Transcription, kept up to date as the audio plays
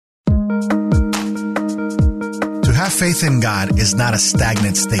Our faith in God is not a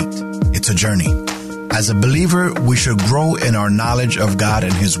stagnant state. It's a journey. As a believer, we should grow in our knowledge of God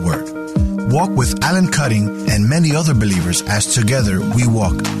and His Word. Walk with Alan Cutting and many other believers as together we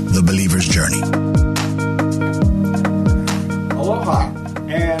walk the believer's journey. Aloha,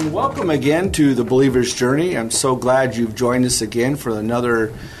 and welcome again to the believer's journey. I'm so glad you've joined us again for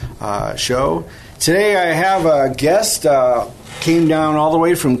another show. Today I have a guest, came down all the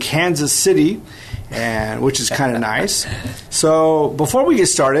way from Kansas City, which is kind of nice. So before we get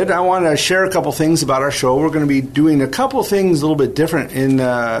started, I want to share a couple things about our show. We're going to be doing a couple things a little bit different in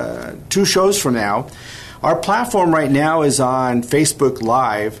 2 shows from now. Our platform right now is on Facebook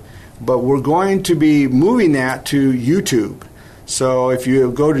Live, but we're going to be moving that to YouTube. So if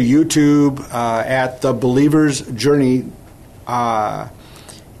you go to YouTube at The Believer's Journey,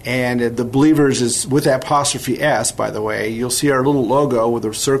 and the Believers is with apostrophe S, by the way, you'll see our little logo with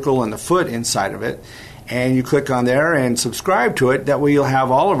a circle and the foot inside of it. And you click on there and subscribe to it. That way you'll have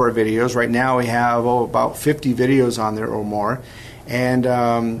all of our videos. Right now we have about 50 videos on there or more. And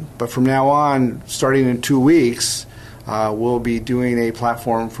but from now on, starting in 2 weeks, we'll be doing a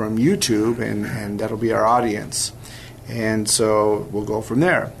platform from YouTube, and that'll be our audience. And so we'll go from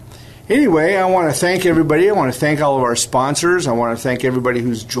there. Anyway, I want to thank everybody. I want to thank all of our sponsors. I want to thank everybody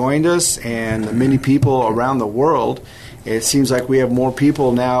who's joined us and the many people around the world. It seems like we have more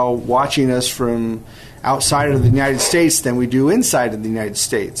people now watching us from outside of the United States than we do inside of the United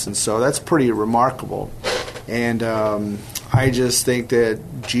States. And so that's pretty remarkable. And I just think that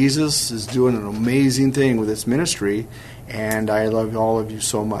Jesus is doing an amazing thing with his ministry, and I love all of you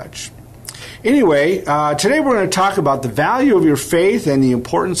so much. Anyway, today we're going to talk about the value of your faith and the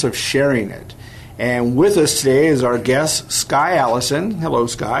importance of sharing it. And with us today is our guest, Skye Alison. Hello,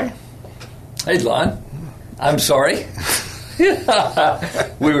 Skye. Hey, Lon. I'm sorry.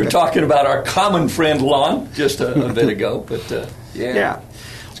 We were talking about our common friend, Lon, just a bit ago. But, yeah,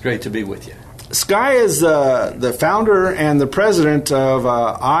 it's great to be with you. Skye is the founder and the president of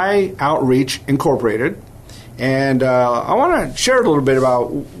Outreach Incorporated. And I want to share a little bit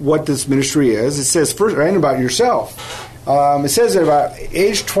about what this ministry is. It says first, and about yourself. It says that about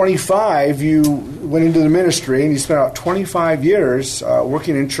age 25, you went into the ministry, and you spent about 25 years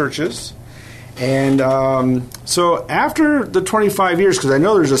working in churches. And so after the 25 years, because I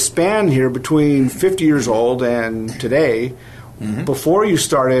know there's a span here between 50 years old and today, before you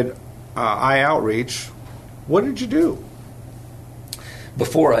started Outreach, what did you do?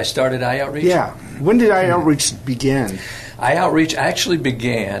 Before I started Outreach? Yeah. When did Outreach begin? Outreach actually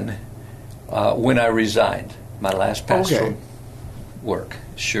began when I resigned my last pastoral work.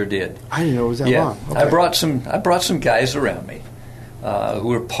 Sure did. I didn't know it was that long. Okay. I brought some guys around me who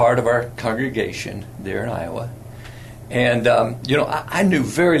were part of our congregation there in Iowa. And I knew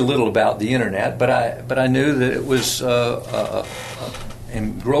very little about the internet, but I knew that it was a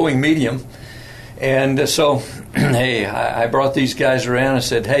growing medium. And so, hey, I brought these guys around and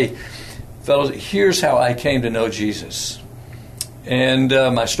said, hey, fellows, here's how I came to know Jesus. And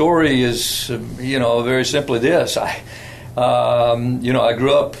my story is, very simply this. I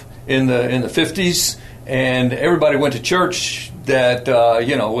grew up in the 50s, and everybody went to church that,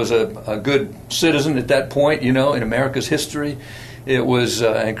 was a good citizen at that point, in America's history. It was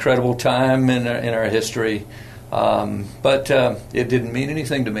an incredible time in our history, but it didn't mean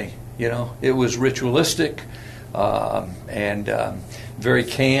anything to me. It was ritualistic and very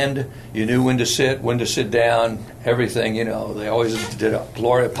canned. You knew when to sit down, everything, They always did a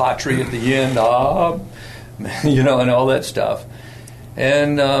Gloria Patri at the end, and all that stuff.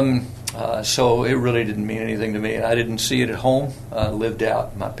 And so it really didn't mean anything to me. I didn't see it at home. I lived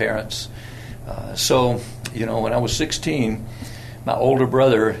out my parents. So, when I was 16, my older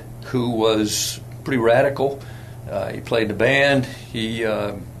brother, who was pretty radical, he played in the band. He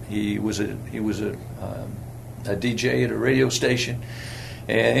was a DJ at a radio station.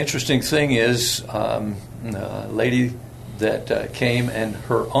 And interesting thing is, a lady that came and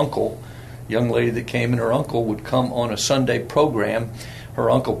her uncle, young lady that came and her uncle would come on a Sunday program. Her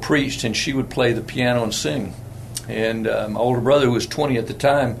uncle preached, and she would play the piano and sing. And my older brother, who was 20 at the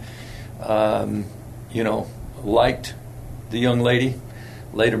time, liked the young lady,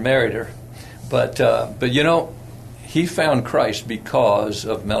 later married her. But he found Christ because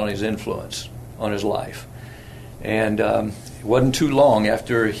of Melanie's influence on his life. And it wasn't too long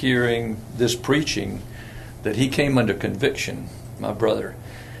after hearing this preaching that he came under conviction, my brother.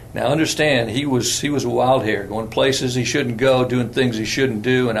 Now understand, he was a wild hair, going places he shouldn't go, doing things he shouldn't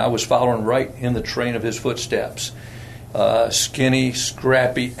do, and I was following right in the train of his footsteps. Skinny,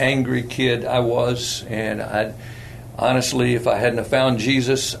 scrappy, angry kid I was, and honestly, if I hadn't have found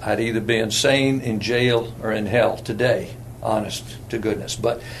Jesus, I'd either be insane, in jail, or in hell today, honest to goodness.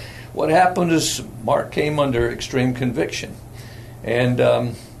 But what happened is Mark came under extreme conviction,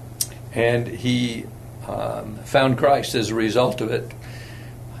 and he found Christ as a result of it.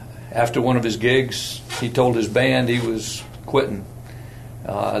 After one of his gigs, he told his band he was quitting.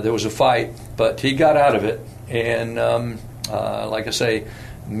 There was a fight, but he got out of it, and like I say,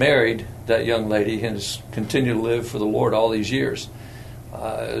 married that young lady and has continued to live for the Lord all these years.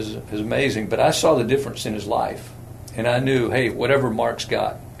 It was amazing. But I saw the difference in his life, and I knew, hey, whatever Mark's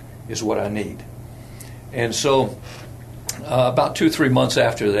got is what I need. And so about 2-3 months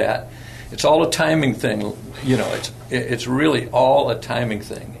after that, it's all a timing thing. You know, it's really all a timing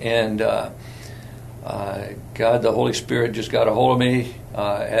thing. And God, the Holy Spirit, just got a hold of me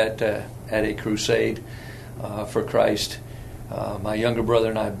at a crusade for Christ. My younger brother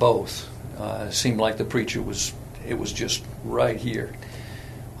and I both seemed like the preacher was just right here.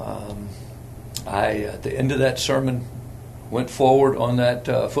 I, at the end of that sermon, went forward on that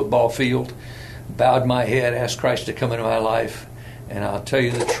football field, bowed my head, asked Christ to come into my life, and I'll tell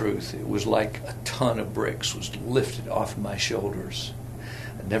you the truth, it was like a ton of bricks was lifted off of my shoulders.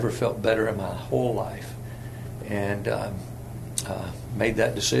 I never felt better in my whole life, and made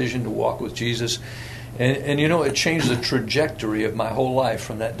that decision to walk with Jesus. And you know, it changed the trajectory of my whole life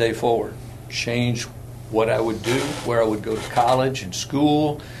from that day forward. Changed what I would do, where I would go to college and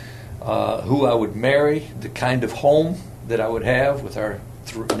school, who I would marry, the kind of home that I would have with our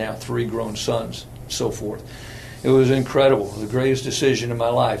now 3 grown sons, and so forth. It was incredible. The greatest decision in my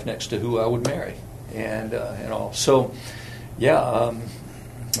life, next to who I would marry, and all. So, yeah,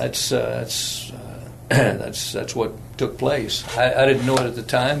 that's what took place. I didn't know it at the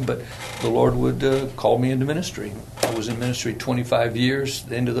time, but the Lord would call me into ministry. I was in ministry 25 years. At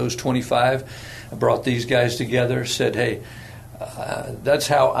the end of those 25, I brought these guys together, said, hey, that's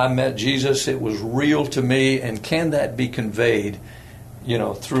how I met Jesus. It was real to me, and can that be conveyed, you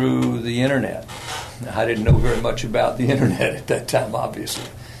know, through the internet? I didn't know very much about the internet at that time, obviously.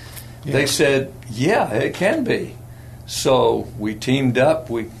 Yeah. They said, yeah, it can be. So we teamed up.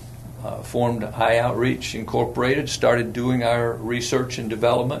 We formed iOutreach Incorporated, started doing our research and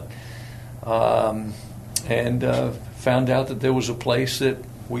development, and found out that there was a place that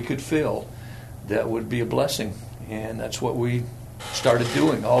we could fill that would be a blessing. And that's what we started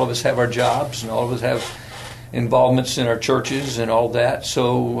doing. All of us have our jobs, and all of us have involvements in our churches and all that.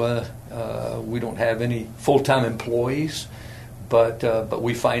 So we don't have any full-time employees, but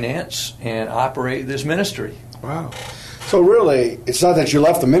we finance and operate this ministry. Wow. So really, it's not that you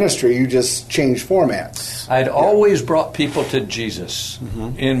left the ministry, you just changed formats. I'd always brought people to Jesus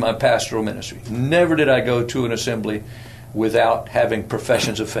in my pastoral ministry. Never did I go to an assembly without having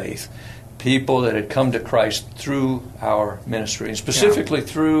professions of faith. People that had come to Christ through our ministry, and specifically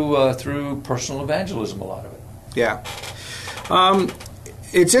through personal evangelism, a lot of it. Yeah.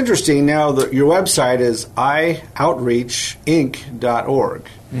 It's interesting now that your website is ioutreachinc.org.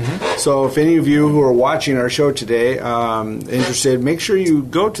 Mm-hmm. So if any of you who are watching our show today interested, make sure you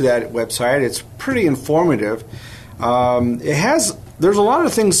go to that website. It's pretty informative. There's a lot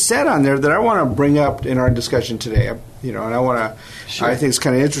of things said on there that I want to bring up in our discussion today. You know, and I think it's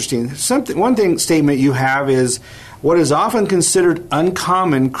kind of interesting. One statement you have is, what is often considered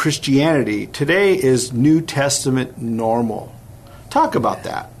uncommon Christianity today is New Testament normal. Talk about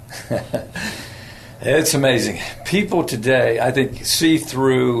that. It's amazing. People today, I think, see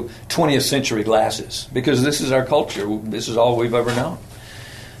through 20th century glasses because this is our culture. This is all we've ever known.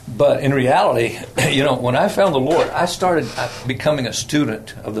 But in reality, you know, when I found the Lord, I started becoming a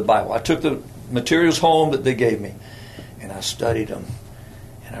student of the Bible. I took the materials home that they gave me, and I studied them,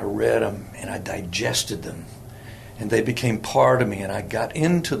 and I read them, and I digested them, and they became part of me, and I got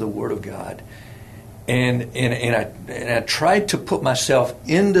into the Word of God. And I tried to put myself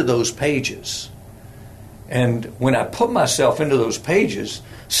into those pages. And when I put myself into those pages,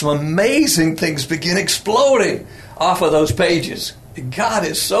 some amazing things begin exploding off of those pages. God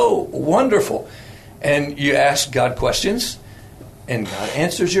is so wonderful. And you ask God questions, and God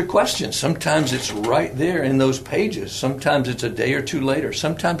answers your questions. Sometimes it's right there in those pages. Sometimes it's a day or two later.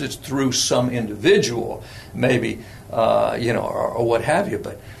 Sometimes it's through some individual, maybe, or what have you.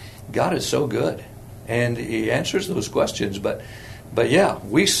 But God is so good. And He answers those questions. But yeah,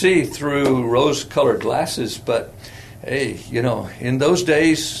 we see through rose-colored glasses. But, hey, you know, in those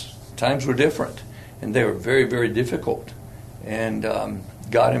days, times were different. And they were very, very difficult. And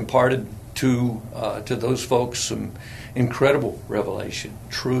God imparted to those folks some incredible revelation,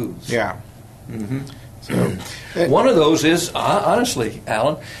 truths. Yeah. Mm-hmm. So, one of those is, honestly,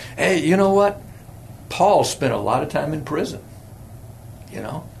 Alan, hey, you know what? Paul spent a lot of time in prison.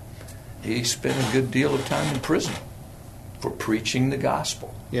 He spent a good deal of time in prison for preaching the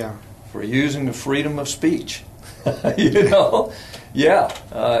gospel. Yeah. For using the freedom of speech. In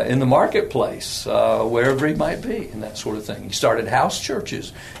the marketplace, wherever he might be, and that sort of thing. He started house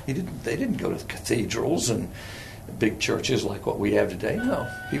churches. They didn't go to the cathedrals and big churches like what we have today. No,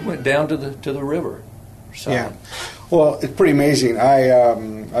 he went down to the river. So. Yeah. Well, it's pretty amazing. I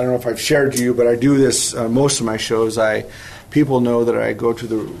don't know if I've shared to you, but I do this on most of my shows. People know that I go to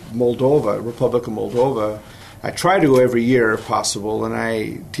the Republic of Moldova. I try to go every year if possible, and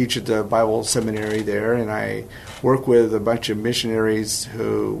I teach at the Bible seminary there, and I work with a bunch of missionaries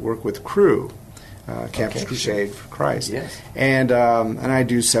who work with Cru, Campus Crusade for Christ. Yes. And I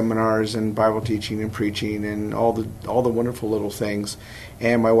do seminars and Bible teaching and preaching and all the wonderful little things.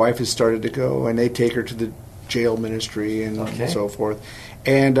 And my wife has started to go, and they take her to the jail ministry and so forth.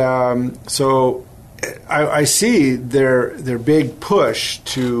 And so I see their big push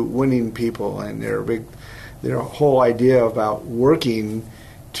to winning people, and their whole idea about working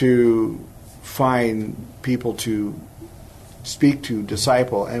to find people to speak to,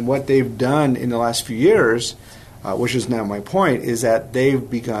 disciple. And what they've done in the last few years, which is now my point, is that they've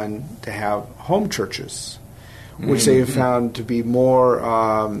begun to have home churches, which they have found to be more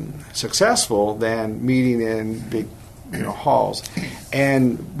successful than meeting in big halls.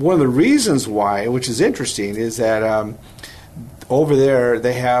 And one of the reasons why, which is interesting, is that over there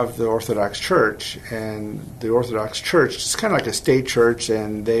they have the Orthodox Church, and the Orthodox Church is kind of like a state church,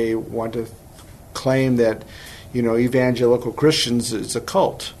 and they want to claim that evangelical Christians is a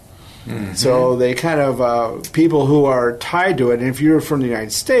cult. Mm-hmm. So they kind of people who are tied to it, and if you're from the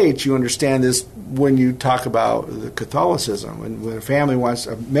United States, you understand this when you talk about the Catholicism. When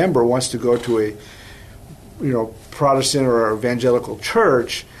a member wants to go to a Protestant or evangelical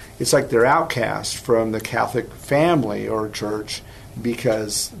church, it's like they're outcast from the Catholic family or church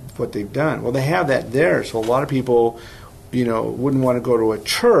because of what they've done. Well, they have that there, so a lot of people, wouldn't want to go to a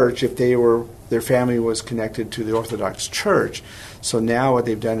church if their family was connected to the Orthodox Church. So now what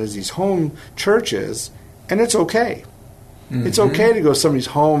they've done is these home churches, and it's okay. Mm-hmm. It's okay to go to somebody's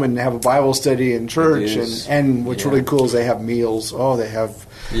home and have a Bible study in church, and what's really cool is they have meals. Oh, they have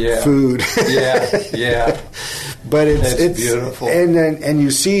food. Yeah. But it's beautiful. And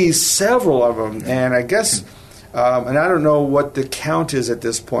you see several of them, and I guess, and I don't know what the count is at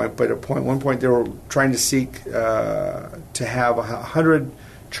this point, but at one point they were trying to seek to have 100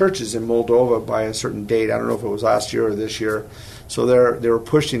 churches in Moldova by a certain date. I don't know if it was last year or this year. So they were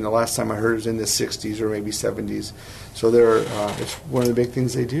pushing. The last time I heard it was in the 60s or maybe 70s. So it's one of the big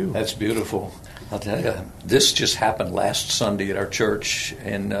things they do. That's beautiful. I'll tell you, this just happened last Sunday at our church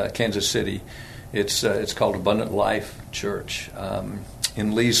in Kansas City. It's called Abundant Life Church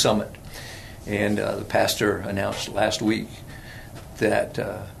in Lee's Summit. And the pastor announced last week that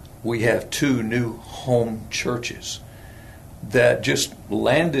we have 2 new home churches that just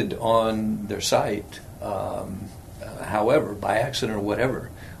landed on their site, however, by accident or whatever.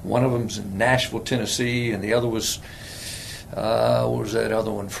 One of them's in Nashville, Tennessee, and the other was, where was that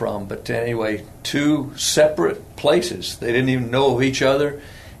other one from? But anyway, 2 separate places. They didn't even know of each other,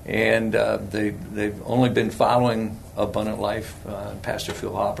 and they've only been following Abundant Life, Pastor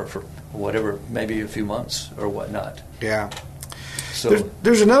Phil Hopper, for whatever, maybe a few months or whatnot. Yeah. So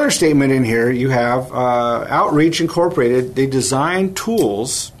there's another statement in here. You have Outreach Incorporated. They design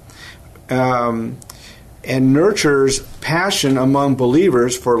tools and nurtures passion among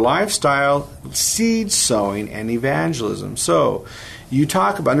believers for lifestyle, seed sowing, and evangelism. So you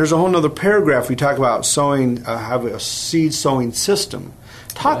talk about, and there's a whole other paragraph we talk about sowing, have a seed sowing system.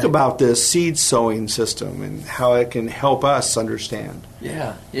 Talk about this seed sowing system and how it can help us understand.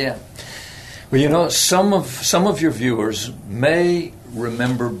 Yeah. Well, some of your viewers may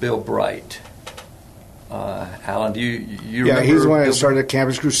remember Bill Bright. Alan, do you remember? Yeah, he's the one that started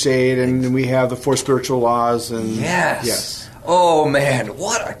Campus Crusade, and we have the 4 spiritual laws. And yes. Oh man,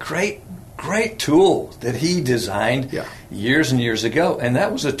 what a great tool that he designed years and years ago, and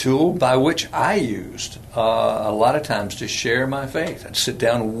that was a tool by which I used a lot of times to share my faith. I'd sit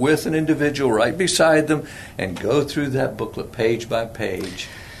down with an individual right beside them and go through that booklet page by page.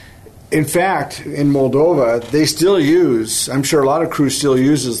 In fact, in Moldova, they still use, I'm sure a lot of crews still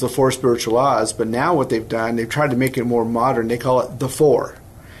uses the 4 spiritual laws, but now what they've done, they've tried to make it more modern. They call it the 4.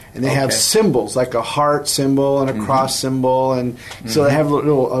 And they have symbols, like a heart symbol and a cross symbol, and so they have a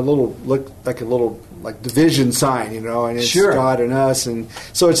little division sign, and it's God and us, and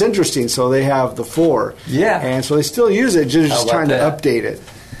so it's interesting. So they have the 4, and so they still use it, just trying to update it.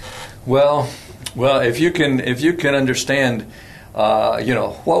 Well, if you can understand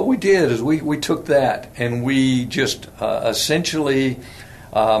what we did is we took that and we just essentially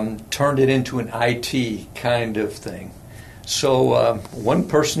turned it into an IT kind of thing. So one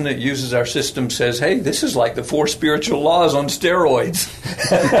person that uses our system says, hey, this is like the 4 spiritual laws on steroids.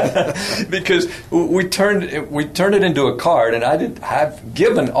 Because we turned it into a card, and I've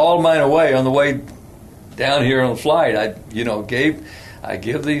given all mine away on the way down here on the flight. I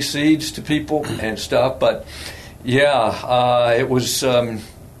give these seeds to people and stuff, but it was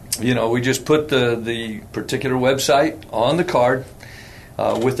we just put the particular website on the card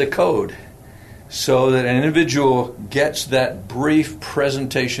with a code, so that an individual gets that brief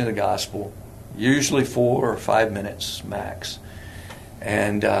presentation of the gospel, usually 4 or 5 minutes max.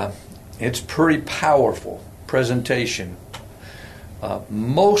 And it's pretty powerful presentation.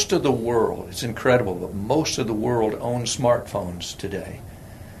 Most of the world, it's incredible, but most of the world owns smartphones today.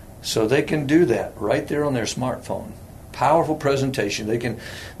 So they can do that right there on their smartphone. Powerful presentation. They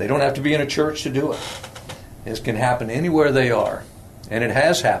don't have to be in a church to do it. This can happen anywhere they are. And it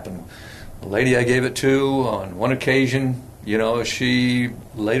has happened. The lady I gave it to on one occasion, she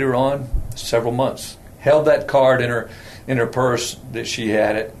later on, several months, held that card in her purse that she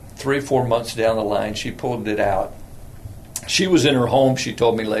had it. 3-4 months down the line, she pulled it out. She was in her home, she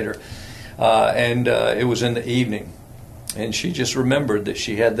told me later, and it was in the evening. And she just remembered that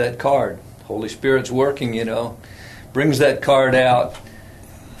she had that card. Holy Spirit's working, brings that card out,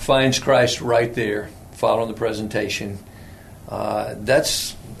 finds Christ right there, following the presentation.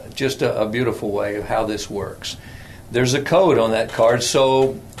 That's just a beautiful way of how this works. There's a code on that card,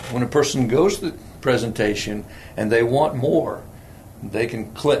 so when a person goes to the presentation and they want more, they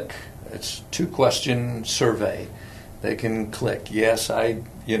can click. It's 2-question survey. They can click, yes, I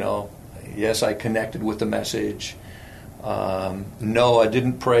connected with the message. No, I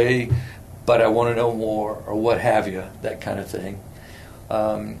didn't pray, but I want to know more, or what have you, that kind of thing.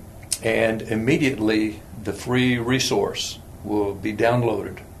 And immediately the free resource will be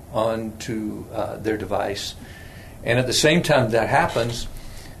downloaded onto their device. And at the same time that happens,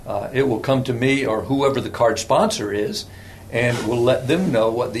 it will come to me or whoever the card sponsor is, and we'll let them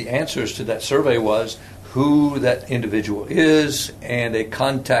know what the answers to that survey was, who that individual is, and a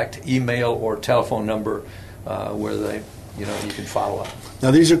contact email or telephone number where you can follow up.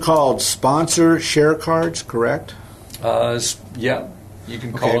 Now these are called sponsor share cards, correct? Yeah. You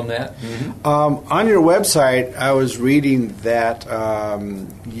can call them that. Mm-hmm. On your website, I was reading that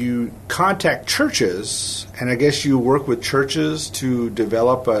you contact churches, and I guess you work with churches to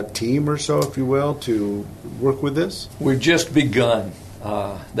develop a team or so, if you will, to work with this? We've just begun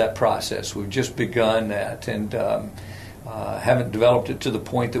that process. We've just begun that, and haven't developed it to the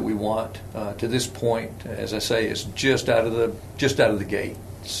point that we want. To this point, as I say, it's just out of the gate.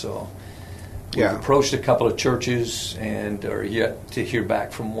 So. We've approached a couple of churches and are yet to hear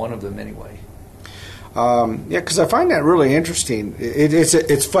back from one of them anyway. Because I find that really interesting.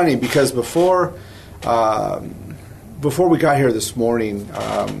 It's funny because before we got here this morning,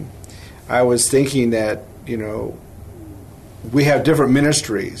 I was thinking that we have different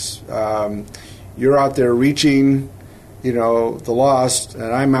ministries. You're out there reaching the lost,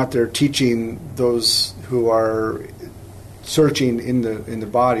 and I'm out there teaching those who are searching in the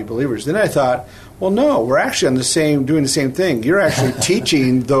body, believers. Then I thought, well, no, we're actually doing the same thing. You're actually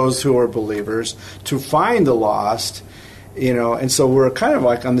teaching those who are believers to find the lost, and so we're kind of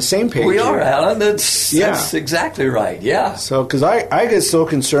like on the same page. We are, Alan. That's exactly right. Yeah. So, because I get so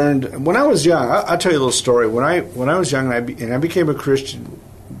concerned when I was young. I'll tell you a little story. When I was young and I became a Christian.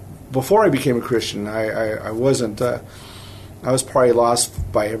 Before I became a Christian, I wasn't. I was probably lost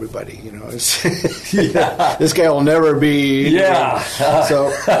by everybody, This guy will never be. Yeah.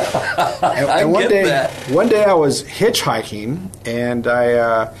 So, and one day I was hitchhiking, and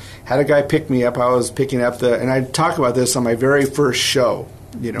I had a guy pick me up. I was picking up and I talk about this on my very first show.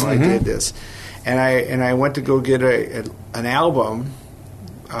 Mm-hmm. I did this, and I went to go get an album,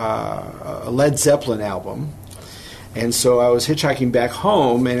 a Led Zeppelin album. And so I was hitchhiking back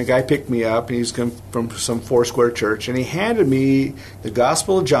home, and a guy picked me up, and he's come from some Foursquare church, and he handed me the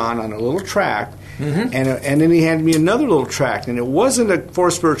Gospel of John on a little tract, and then he handed me another little tract, and it wasn't a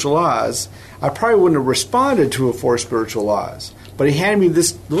 4 Spiritual Laws. I probably wouldn't have responded to a 4 Spiritual Laws, but he handed me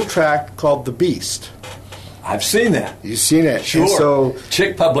this little tract called The Beast. I've seen that. You've seen it. Sure. And so,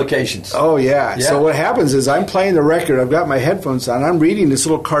 Chick Publications. Oh, yeah. So what happens is I'm playing the record. I've got my headphones on. I'm reading this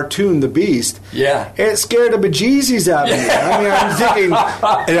little cartoon, The Beast. Yeah. It scared the bejesus out of me. I mean, I'm thinking,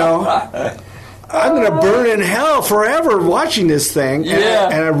 I'm going to burn in hell forever watching this thing.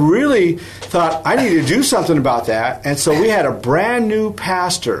 And I really thought, I need to do something about that. And so we had a brand new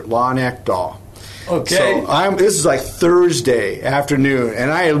pastor, Lon Ekdahl. Okay. So this is like Thursday afternoon,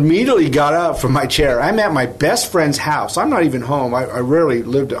 and I immediately got up from my chair. I'm at my best friend's house. I'm not even home. I rarely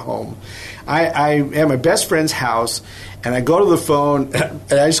lived at home. I am at my best friend's house, and I go to the phone,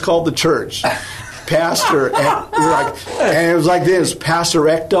 and I just called the church. Pastor, and it was like this, Pastor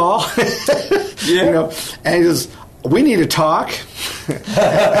Ekdahl, and he goes, we need to talk.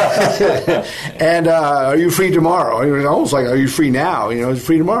 And are you free tomorrow? And it was almost like, are you free now? Is you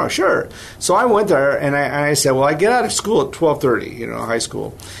free tomorrow? Sure. So I went there, and I said, well, I get out of school at 12:30, high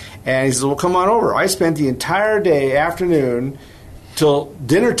school. And he said, well, come on over. I spent the entire day, afternoon, till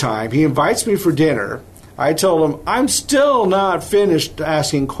dinner time. He invites me for dinner. I told him, I'm still not finished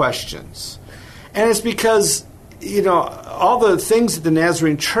asking questions. And it's because, all the things that the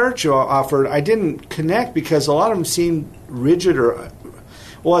Nazarene Church offered, I didn't connect because a lot of them seemed rigid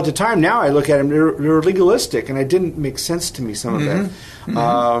well, at the time, now I look at them, they're legalistic, and it didn't make sense to me, some of it.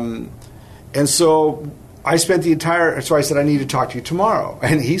 Mm-hmm. And so I spent so I said, I need to talk to you tomorrow.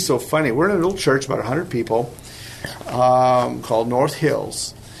 And he's so funny. We're in a little church, about 100 people, called North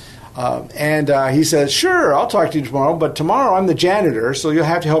Hills. And he says, sure, I'll talk to you tomorrow, but tomorrow I'm the janitor, so you'll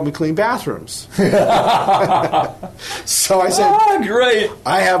have to help me clean bathrooms. So I said, great.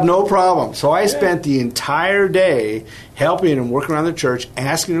 I have no problem. So I spent the entire day helping him work around the church,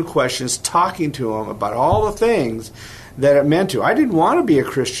 asking him questions, talking to him about all the things that it meant to. I didn't want to be a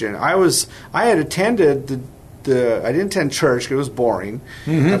Christian. I had attended I didn't attend church because it was boring,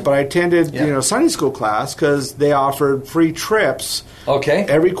 but I attended Sunday school class because they offered free trips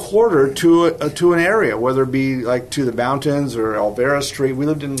every quarter to an area, whether it be like to the mountains or Alvera Street. We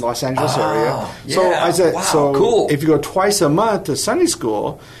lived in the Los Angeles area. Yeah. So I said, cool. If you go twice a month to Sunday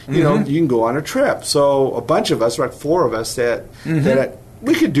school, you can go on a trip. So a bunch of us, like 4 of us, that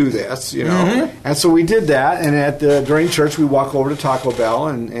we could do this, And so we did that, and during church we walk over to Taco Bell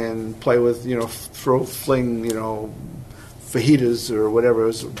and play with, fling, fajitas or whatever, it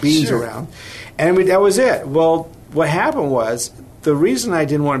was beans around. And that was it. Well, what happened was, the reason I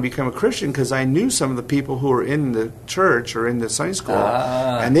didn't want to become a Christian, because I knew some of the people who were in the church or in the Sunday school,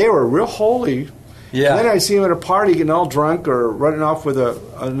 and they were real holy. Yeah. And then I see them at a party getting all drunk or running off with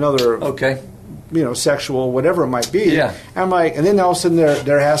another sexual, whatever it might be. Yeah. And I'm like, and then all of a sudden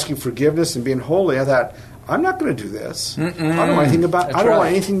they're asking forgiveness and being holy. I thought, I'm not going to do this. I don't want anything want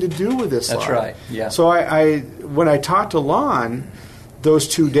anything to do with this. That's life. right. Yeah. So I when I talked to Lon those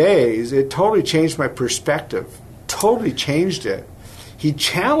 2 days, it totally changed my perspective. Totally changed it. He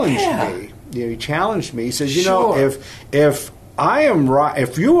challenged me. He challenged me. He says, if I am right,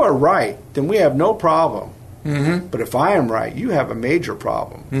 if you are right, then we have no problem. But if I am right, you have a major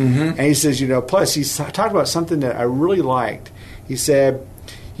problem. And he says, plus he talked about something that I really liked. He said,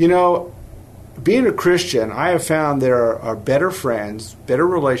 being a Christian, I have found there are better friends, better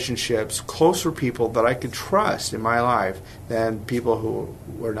relationships, closer people that I could trust in my life than people who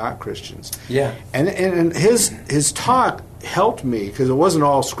were not Christians. Yeah. And his talk helped me because it wasn't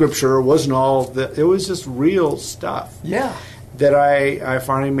all scripture, it wasn't all it was just real stuff. Yeah. That I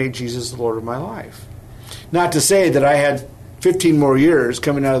finally made Jesus the Lord of my life. Not to say that I had 15 more years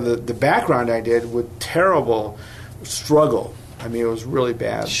coming out of the background I did with terrible struggle. I mean, it was really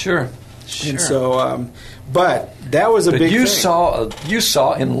bad. Sure. And so, but that was a big thing. You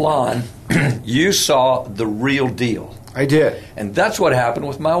saw in Lon, you saw the real deal. I did. And that's what happened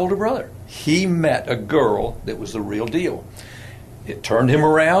with my older brother. He met a girl that was the real deal. It turned him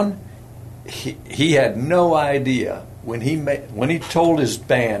around. He had no idea when he told his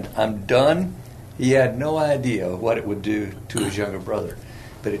band, I'm done. He had no idea what it would do to his younger brother.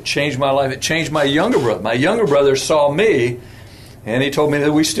 But it changed my life. It changed my younger brother. My younger brother saw me, and he told me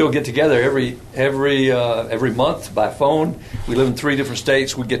that we still get together every month by phone. We live in 3 different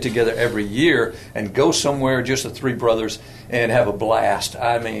states. We get together every year and go somewhere, just the 3 brothers, and have a blast.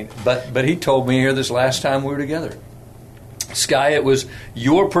 I mean, but he told me here this last time we were together, Skye, it was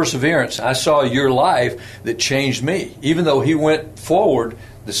your perseverance. I saw your life that changed me, even though he went forward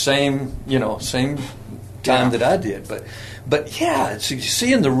the same time that I did. But yeah, it's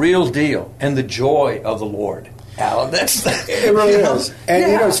seeing the real deal and the joy of the Lord. Alan, it really is.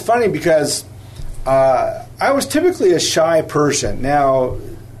 And it's funny because I was typically a shy person. Now,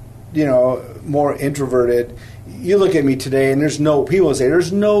 more introverted. You look at me today, and people say,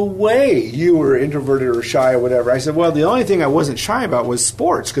 there's no way you were introverted or shy or whatever. I said, well, the only thing I wasn't shy about was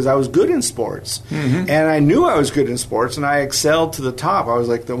sports, because I was good in sports. Mm-hmm. And I knew I was good in sports, and I excelled to the top. I was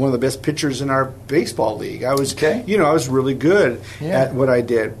like one of the best pitchers in our baseball league. I was, I was really good at what I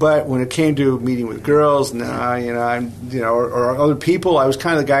did. But when it came to meeting with girls, or other people, I was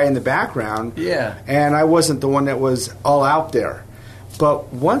kind of the guy in the background. Yeah. And I wasn't the one that was all out there.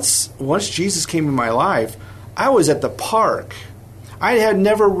 But once Jesus came in my life, I was at the park. I had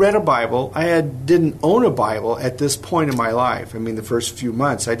never read a Bible. Didn't own a Bible at this point in my life. I mean, the first few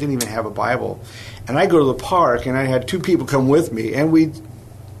months, I didn't even have a Bible. And I go to the park, and I had 2 people come with me, and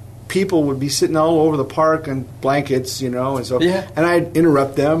people would be sitting all over the park in blankets, and so, and I'd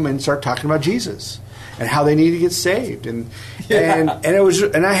interrupt them and start talking about Jesus and how they need to get saved, and it was,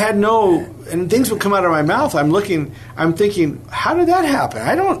 and I had and things would come out of my mouth. I'm thinking, how did that happen?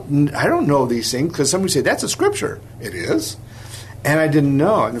 I don't know these things, because somebody said that's a scripture. It is. And I didn't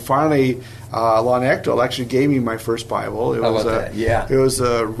know. And finally, Lon Echtel actually gave me my first Bible. It was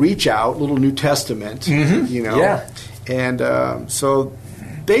a Reach Out, little New Testament, Yeah. And so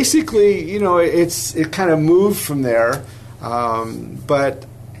basically, it kind of moved from there. But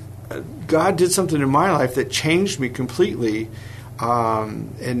God did something in my life that changed me completely.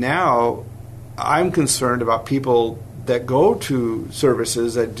 And now I'm concerned about people that go to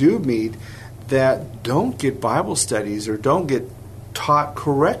services, that do meet, that don't get Bible studies or don't get taught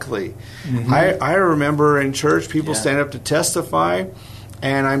correctly. Mm-hmm. I remember in church people stand up to testify,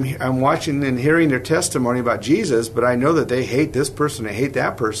 and I'm watching and hearing their testimony about Jesus, but I know that they hate this person, they hate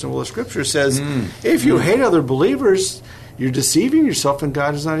that person. Well, the scripture says if you hate other believers, you're deceiving yourself and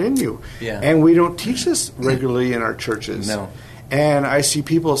God is not in you. Yeah. And we don't teach this regularly in our churches. No. And I see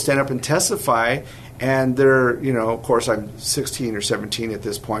people stand up and testify, and they're, of course, I'm 16 or 17 at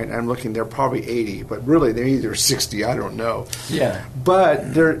this point. And I'm looking, they're probably 80, but really they're either 60, I don't know. Yeah.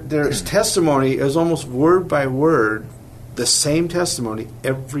 But their testimony is almost word by word the same testimony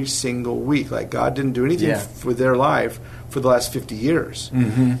every single week. Like God didn't do anything with their life for the last 50 years.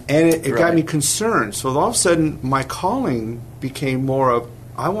 Mm-hmm. And it got me concerned. So all of a sudden, my calling became more of,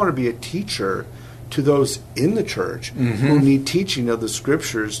 I want to be a teacher to those in the church who need teaching of the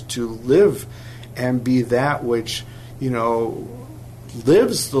scriptures to live and be that which,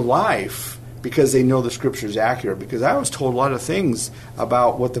 lives the life because they know the scripture is accurate. Because I was told a lot of things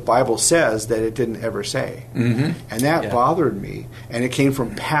about what the Bible says that it didn't ever say. Mm-hmm. And that bothered me. And it came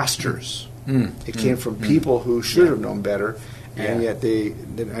from pastors. It came from people who should have known better. And yet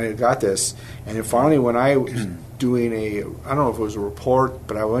I got this. And then finally when I was doing I don't know if it was a report,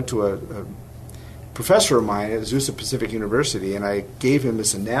 but I went to a professor of mine at Azusa Pacific University, and I gave him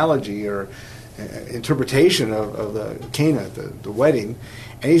this analogy or interpretation of the Cana, the wedding,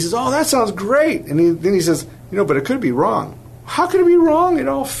 and he says, "Oh, that sounds great." And then he says, "But it could be wrong." How could it be wrong? It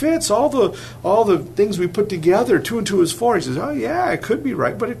all fits. All the things we put together, 2 and 2 is 4. He says, "Oh yeah, it could be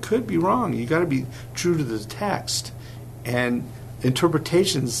right, but it could be wrong. You got to be true to the text." And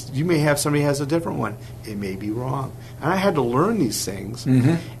interpretations, you may have somebody has a different one. It may be wrong. And I had to learn these things.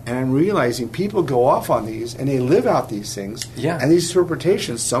 And I'm realizing people go off on these and they live out these things. Yeah. And these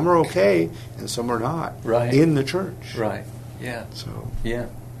interpretations, some are okay and some are not. Right. In the church. Right. Yeah. So. Yeah.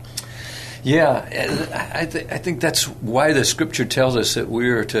 Yeah. I think that's why the scripture tells us that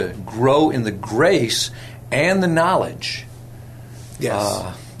we are to grow in the grace and the knowledge.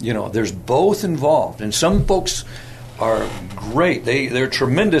 Yes. There's both involved. And some folks are great. They're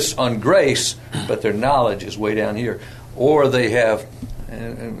tremendous on grace, but their knowledge is way down here. Or they have,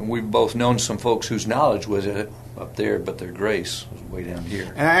 and we've both known some folks whose knowledge was up there, but their grace was way down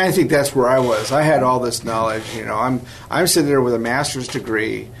here. And I think that's where I was. I had all this knowledge. I'm sitting there with a master's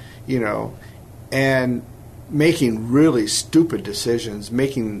degree, and making really stupid decisions,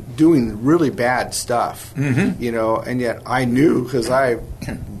 doing really bad stuff, and yet I knew because I've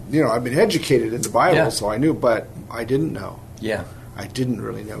been educated in the Bible, so I knew, but I didn't know. Yeah. I didn't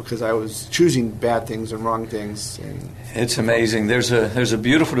really know because I was choosing bad things and wrong things. And it's amazing. There's a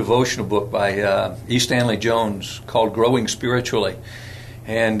beautiful devotional book by E. Stanley Jones called Growing Spiritually.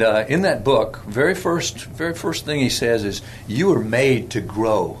 And in that book, very first thing he says is, you are made to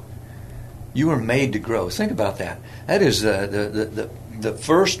grow. You are made to grow. Think about that. That is the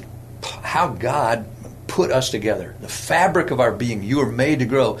first, how God put us together. The fabric of our being. You are made to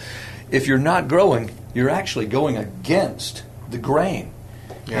grow. If you're not growing, you're actually going against the grain.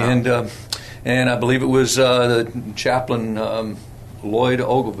 Yeah. And I believe it was the chaplain Lloyd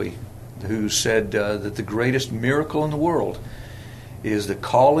Ogilvie who said that the greatest miracle in the world is the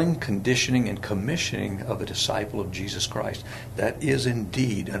calling, conditioning, and commissioning of a disciple of Jesus Christ. That is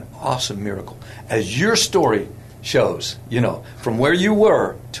indeed an awesome miracle. As your story shows, from where you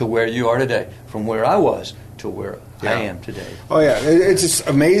were to where you are today, from where I was to where I am today. Oh, yeah. It's just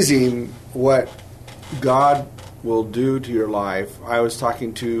amazing what God will do to your life. I was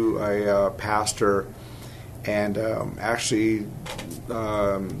talking to a pastor, and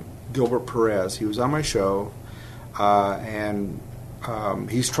Gilbert Perez. He was on my show, and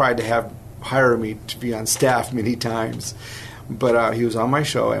he's tried to hire me to be on staff many times. but he was on my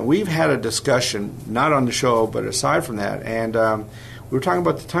show, and we've had a discussion, not on the show, but aside from that, and we were talking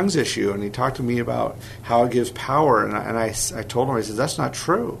about the tongues issue, and he talked to me about how it gives power, and I told him, I said, that's not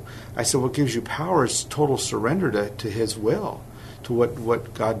true. I said, what gives you power is total surrender to his will, to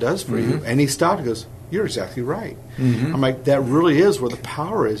what God does for you. And he stopped and goes, you're exactly right. I'm like, that really is where the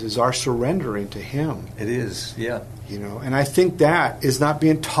power is our surrendering to him. It is, yeah. You know, and I think that is not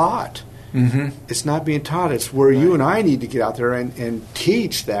being taught. It's not being taught. It's where you and I need to get out there and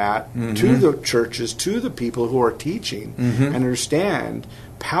teach that to the churches, to the people who are teaching, and understand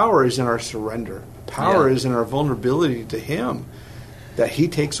power is in our surrender. Power is in our vulnerability to him, that he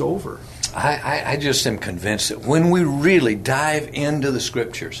takes over. I just am convinced that when we really dive into the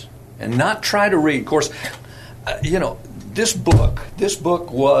Scriptures and not try to read, of course, this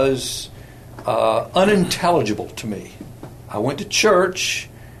book was unintelligible to me. I went to church,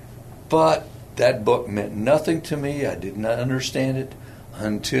 but that book meant nothing to me. I did not understand it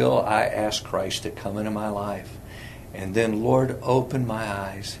until I asked Christ to come into my life. And then, Lord, open my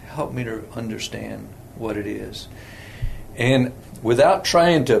eyes. Help me to understand what it is. And without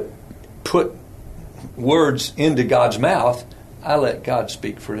trying to put words into God's mouth, I let God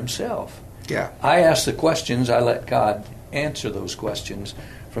speak for himself. Yeah. I ask the questions. I let God answer those questions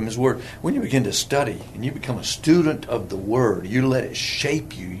from his word. When you begin to study and you become a student of the word, you let it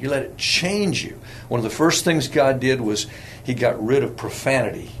shape you. You let it change you. One of the first things God did was he got rid of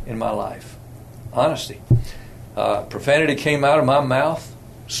profanity in my life. Honesty. Profanity came out of my mouth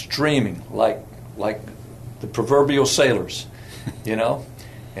streaming like the proverbial sailors,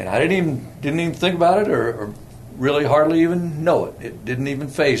 and I didn't even think about it or really hardly even know it. It didn't even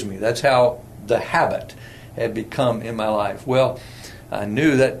faze me. That's how the habit had become in my life. Well, I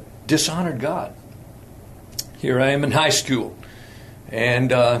knew that dishonored God. Here I am in high school,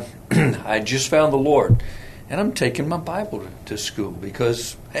 and I just found the Lord, and I'm taking my Bible to school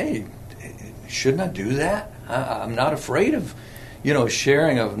because, hey, shouldn't I do that? I'm not afraid of,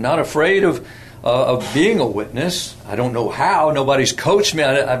 sharing. I'm not afraid of being a witness. I don't know how. Nobody's coached me.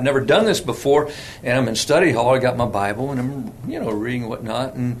 I've never done this before, and I'm in study hall. I got my Bible, and I'm, reading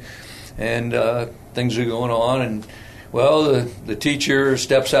whatnot, and things are going on, and well, the teacher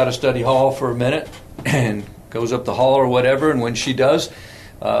steps out of study hall for a minute and goes up the hall or whatever, and when she does,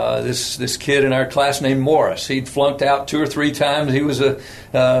 this kid in our class named Morris, he'd flunked out 2 or 3 times. He was the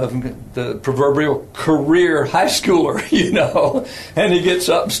proverbial career high schooler, and he gets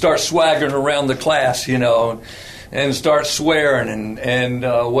up and starts swaggering around the class, and starts swearing and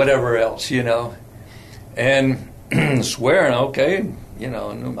whatever else, and swearing, okay,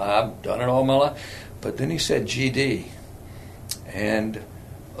 I've done it all my life. But then he said GD, and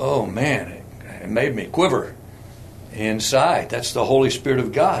oh man, it made me quiver inside. That's the Holy Spirit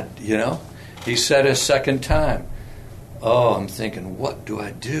of God, He said a second time. Oh, I'm thinking, what do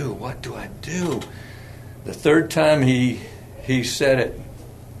I do? What do I do? The third time he said it,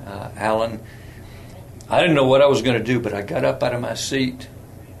 Alan, I didn't know what I was going to do, but I got up out of my seat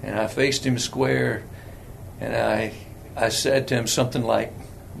and I faced him square, and I said to him something like,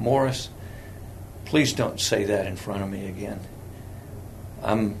 Morris, please don't say that in front of me again.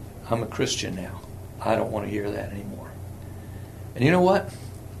 I'm a Christian now. I don't want to hear that anymore. And you know what?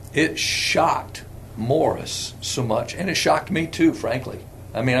 It shocked Morris so much, and it shocked me too, frankly.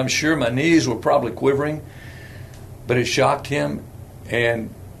 I mean, I'm sure my knees were probably quivering, but it shocked him,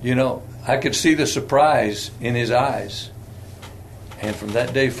 and, I could see the surprise in his eyes. And from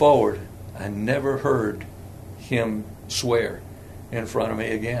that day forward, I never heard him swear in front of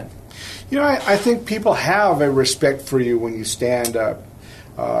me again. I think people have a respect for you when you stand up.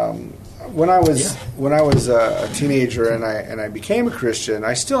 When I was a teenager and I became a Christian,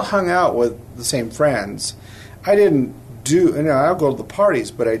 I still hung out with the same friends. I didn't I'll go to the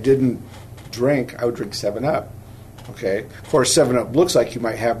parties, but I didn't drink. I would drink 7-Up. Okay, of course, 7-Up looks like you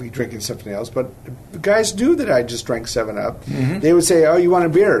might have me drinking something else, but the guys knew that I just drank 7-Up. They would say, "Oh, you want a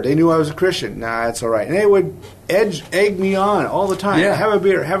beer?" They knew I was a Christian. Nah, it's all right, and they would egg me on all the time. Yeah. Have a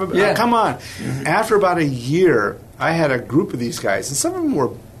beer. Come on. After about a year, I had a group of these guys, and some of them were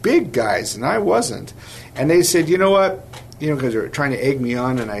big guys, and I wasn't. And they said, "You know what?" Because they were trying to egg me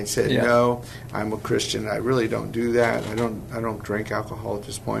on, and I said, "No, I'm a Christian. I really don't do that. I don't drink alcohol at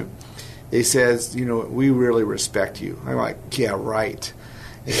this point." He says, "We really respect you." I'm like, "Yeah, right."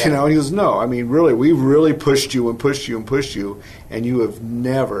 And he goes, "No, I mean, really, we really pushed you and pushed you and pushed you, and you have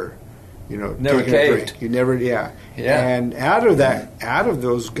never, never taken caved. a drink. You never, yeah." And out of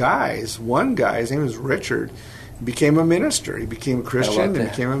those guys, one guy, his name was Richard, became a minister. He became a Christian and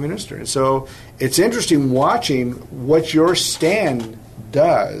became a minister. And so it's interesting watching what your stand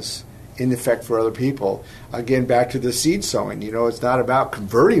does in effect for other people. Again, back to the seed sowing. It's not about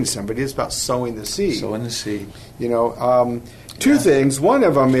converting somebody; it's about sowing the seed. Sowing the seed. Two things. One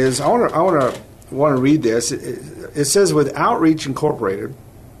of them is I want to read this. It says, with Outreach Incorporated,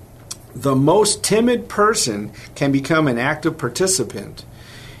 the most timid person can become an active participant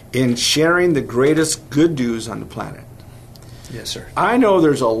in sharing the greatest good news on the planet. Yes, sir. I know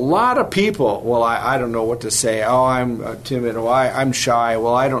there's a lot of people, well, I don't know what to say. Oh, I'm timid. Oh, I'm shy.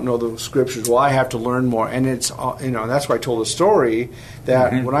 Well, I don't know the scriptures. Well, I have to learn more. And it's, that's why I told a story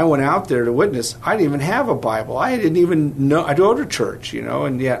that when I went out there to witness, I didn't even have a Bible. I didn't even know. I go to church,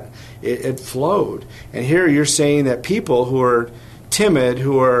 and yet it flowed. And here you're saying that people who are timid,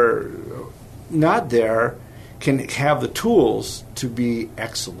 who are not there, can have the tools to be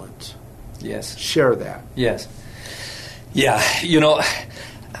excellent. Yes. Share that. Yes. Yeah,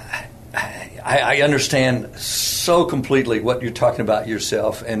 I understand so completely what you're talking about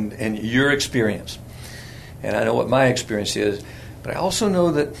yourself and your experience. And I know what my experience is, but I also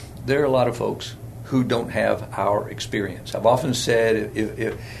know that there are a lot of folks who don't have our experience. I've often said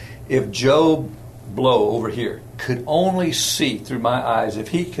if Joe Blow over here could only see through my eyes, if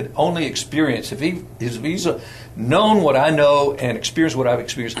he could only experience, if he's known what I know and experienced what I've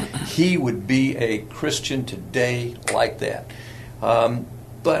experienced, he would be a Christian today like that.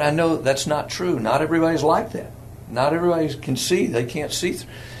 But I know that's not true. Not everybody's like that. Not everybody can see. They can't see through.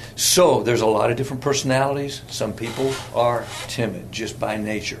 So there's a lot of different personalities. Some people are timid just by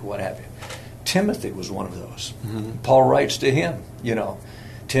nature, what have you. Timothy was one of those. Mm-hmm. Paul writes to him,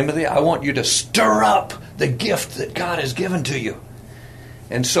 Timothy, I want you to stir up the gift that God has given to you.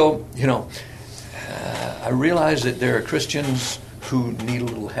 And so, I realize that there are Christians who need a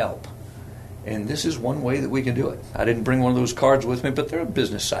little help. And this is one way that we can do it. I didn't bring one of those cards with me, but they're a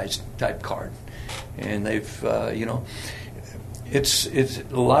business size type card. And they've, it's a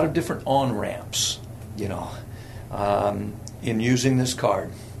lot of different on-ramps, in using this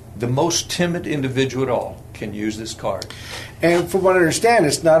card. The most timid individual at all can use this card. And from what I understand,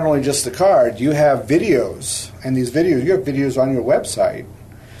 it's not only just the card. You have videos, and you have videos on your website.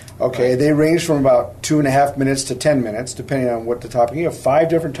 Okay, right. They range from about 2.5 minutes to 10 minutes, depending on what the topic. You have 5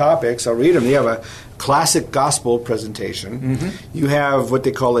 different topics. I'll read them. You have a classic gospel presentation. Mm-hmm. You have what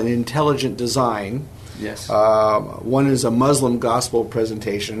they call an intelligent design. Yes. One is a Muslim gospel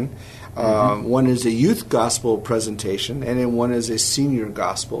presentation. One is a youth gospel presentation, and then one is a senior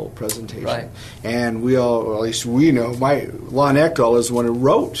gospel presentation. Right. And we all, or at least we know, Lon Eckel is the one who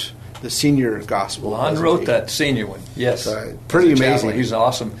wrote the senior gospel. Lon wrote that senior one. Yes. Pretty amazing. He's an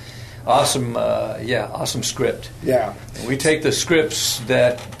awesome script. Yeah. And we take the scripts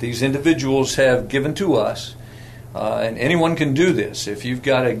that these individuals have given to us. And anyone can do this. If you've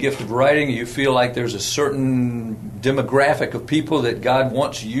got a gift of writing, you feel like there's a certain demographic of people that God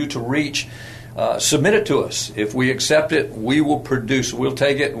wants you to reach, submit it to us. If we accept it, we will produce. We'll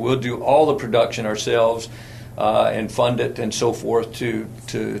take it. We'll do all the production ourselves and fund it and so forth to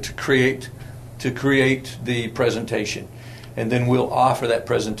create the presentation. And then we'll offer that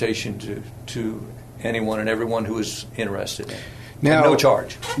presentation to anyone and everyone who is interested in it. Now, no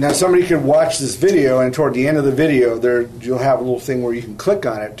charge. Now, somebody could watch this video, and toward the end of the video, you'll have a little thing where you can click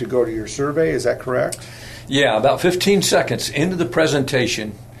on it to go to your survey. Is that correct? Yeah, about 15 seconds into the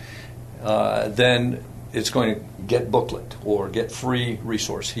presentation, then it's going to get booklet or get free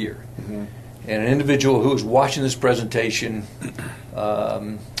resource here. Mm-hmm. And an individual who is watching this presentation,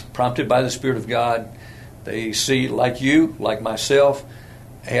 prompted by the Spirit of God, they see, like you, like myself,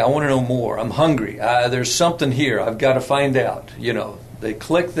 hey, I want to know more. I'm hungry. There's something here. I've got to find out. They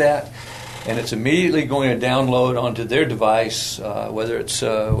click that, and it's immediately going to download onto their device, whether it's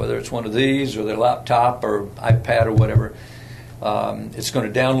one of these or their laptop or iPad or whatever. It's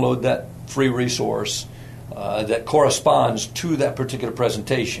going to download that free resource that corresponds to that particular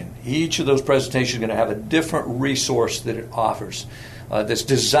presentation. Each of those presentations is going to have a different resource that it offers. That's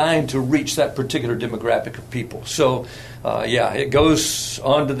designed to reach that particular demographic of people. So, it goes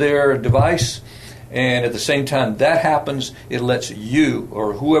onto their device, and at the same time that happens, it lets you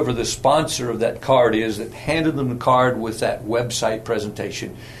or whoever the sponsor of that card is that handed them the card with that website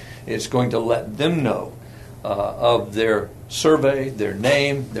presentation, it's going to let them know of their survey, their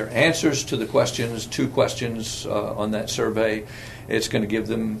name, their answers to the questions, 2 questions on that survey. It's going to give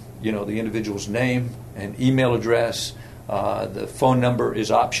them, the individual's name and email address. The phone number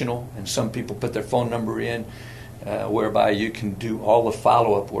is optional, and some people put their phone number in, whereby you can do all the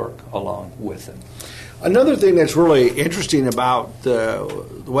follow-up work along with them. Another thing that's really interesting about the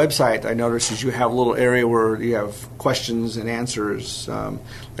website, I noticed, is you have a little area where you have questions and answers.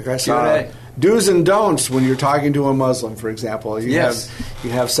 Like I saw Q&A. do's and don'ts when you're talking to a Muslim, for example. You Yes.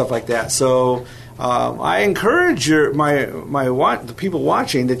 have stuff like that. So I encourage the people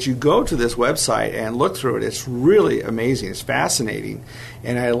watching that you go to this website and look through it. It's really amazing. It's fascinating,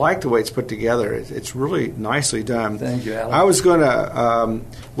 and I like the way it's put together. It's really nicely done. Thank you, Alan. I was going to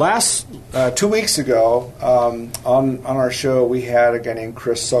 2 weeks ago on our show we had a guy named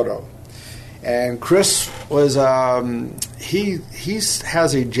Chris Soto, and Chris was he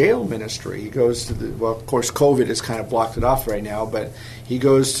has a jail ministry. He goes to of course COVID has kind of blocked it off right now, but he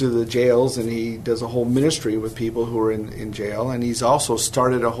goes to the jails and he does a whole ministry with people who are in jail, and he's also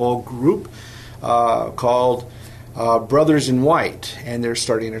started a whole group called Brothers in White, and they're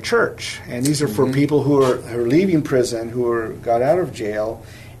starting a church, and these are for people who are leaving prison, who got out of jail,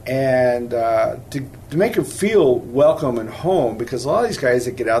 and to make them feel welcome and home, because a lot of these guys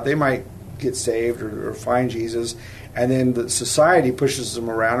that get out, they might get saved or find Jesus, and then the society pushes them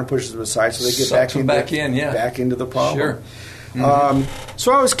around and pushes them aside, so they get back into the problem. Sure.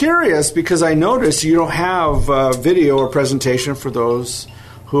 So I was curious because I noticed you don't have video or presentation for those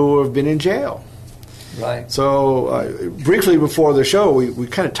who have been in jail. Right. So briefly before the show, we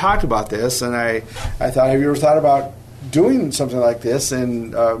kind of talked about this, and I thought, have you ever thought about doing something like this?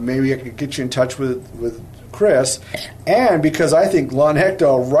 And maybe I could get you in touch with Chris. And because I think Lon Hector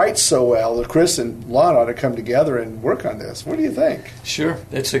writes so well, that Chris and Lon ought to come together and work on this. What do you think? Sure.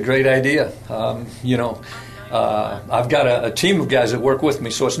 It's a great idea. I've got a team of guys that work with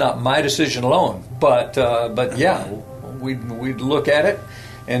me, so it's not my decision alone. But yeah, we'd look at it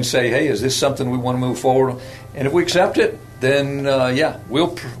and say, hey, is this something we want to move forward? And if we accept it, then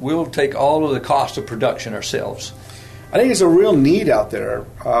we'll take all of the cost of production ourselves. I think it's a real need out there.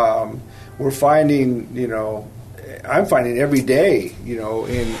 We're finding, I'm finding every day,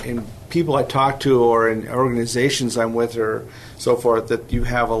 in people I talk to or in organizations I'm with or so forth, that you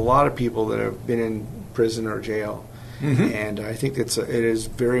have a lot of people that have been in prison or jail. Mm-hmm. And I think it is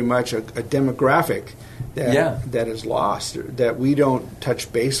very much a demographic that is lost, that we don't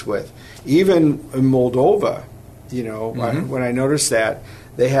touch base with. Even in Moldova, when I noticed that,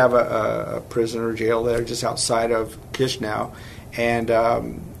 they have a prison or jail there just outside of Chisinau,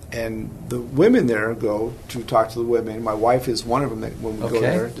 and the women there go to talk to the women. My wife is one of them when we go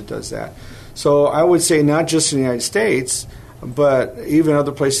there that does that. So I would say not just in the United States, but even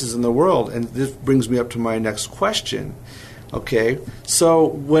other places in the world. And this brings me up to my next question. Okay, so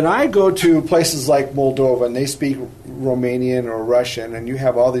when I go to places like Moldova and they speak Romanian or Russian, and you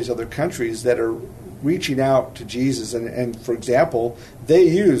have all these other countries that are reaching out to Jesus, and for example, they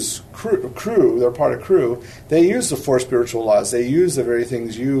use Cru, they're part of Cru, they use the four spiritual laws, they use the very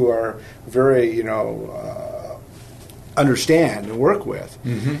things you are very, understand and work with.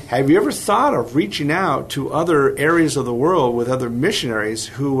 Mm-hmm. Have you ever thought of reaching out to other areas of the world with other missionaries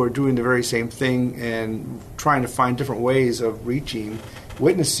who are doing the very same thing and trying to find different ways of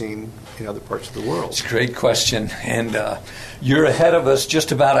witnessing in other parts of the world? It's a great question, and you're ahead of us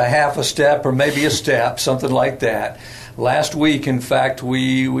just about a half a step or maybe a step, something like that. Last week, in fact,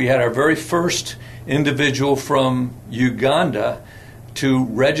 we had our very first individual from Uganda to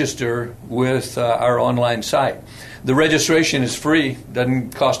register with our online site. The registration is free,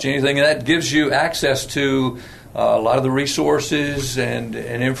 doesn't cost you anything, and that gives you access to a lot of the resources and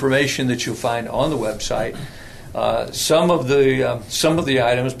information that you'll find on the website. Some of the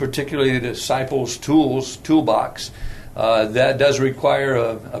items, particularly the Disciples Toolbox, that does require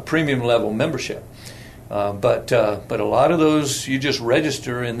a premium level membership. But a lot of those you just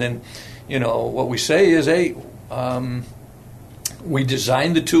register, and then what we say is, we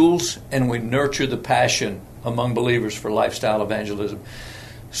design the tools and we nurture the passion among believers for lifestyle evangelism.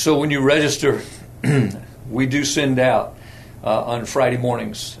 So when you register, we do send out on Friday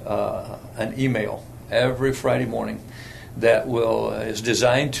mornings an email every Friday morning that is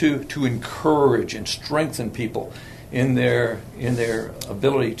designed to encourage and strengthen people in their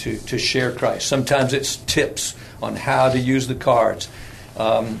ability to share Christ. Sometimes it's tips on how to use the cards.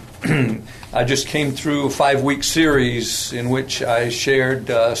 I just came through a 5-week series in which I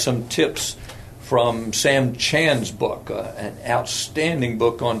shared some tips from Sam Chan's book, an outstanding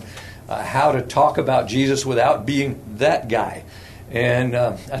book on how to talk about Jesus without being that guy. And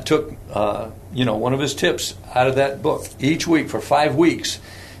I took one of his tips out of that book each week for 5 weeks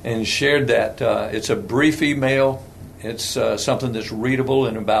and shared that. It's a brief email. It's something that's readable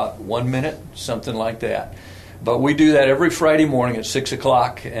in about 1 minute, something like that. But we do that every Friday morning at 6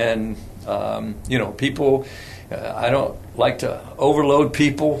 o'clock, and people, like to overload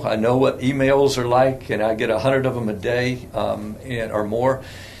people. I know what emails are like, and I get 100 of them a day or more.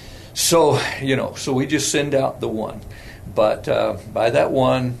 So, so we just send out the one. But by that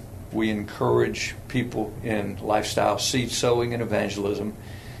one, we encourage people in lifestyle seed sowing and evangelism,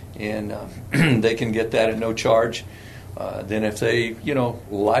 and they can get that at no charge. Then if they,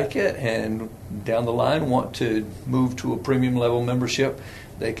 like it and down the line want to move to a premium level membership,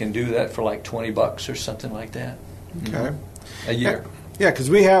 they can do that for like $20 or something like that. Okay. A year. Yeah, because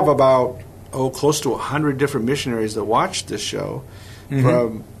we have about, close to 100 different missionaries that watch this show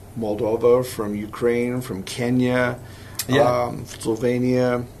from Moldova, from Ukraine, from Kenya,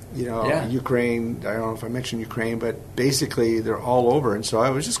 Slovenia, Ukraine. I don't know if I mentioned Ukraine, but basically they're all over. And so I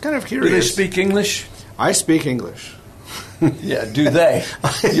was just kind of curious. Do they speak English? I speak English. Yeah, do they?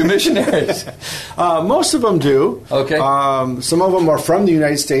 You missionaries? Most of them do. Okay. Some of them are from the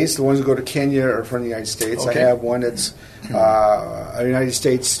United States. The ones who go to Kenya are from the United States. Okay. I have one that's a United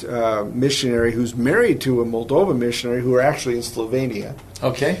States missionary who's married to a Moldova missionary who are actually in Slovenia.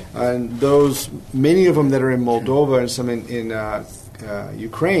 Okay. And many of them that are in Moldova and some in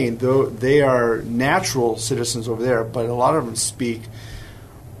Ukraine, though they are natural citizens over there, but a lot of them speak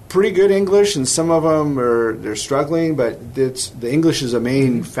pretty good English, and some of them they're struggling, but the English is a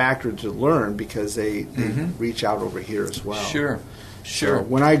main factor to learn because they reach out over here as well. Sure. So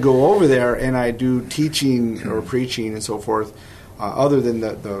when I go over there and I do teaching or preaching and so forth, other than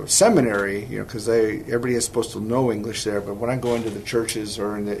the seminary, because everybody is supposed to know English there, but when I go into the churches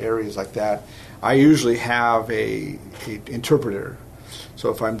or in the areas like that, I usually have a interpreter.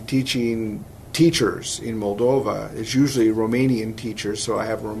 So if I'm teaching teachers in Moldova, it's usually Romanian teachers, so I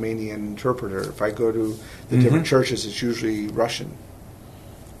have a Romanian interpreter. If I go to the different churches, it's usually Russian.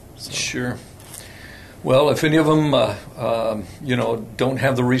 So. Sure. Well, if any of them, don't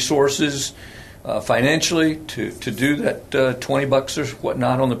have the resources financially to do that $20 or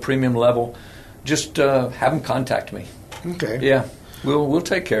whatnot on the premium level, just have them contact me. Okay. Yeah. We'll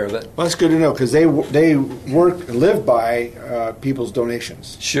take care of it. Well, that's good to know because they live by people's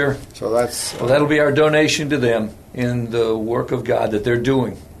donations. Sure. So that's that'll be our donation to them in the work of God that they're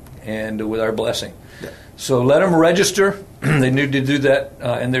doing, and with our blessing. Yeah. So let them register. They need to do that,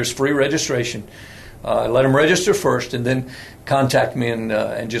 and there's free registration. Let them register first, and then contact me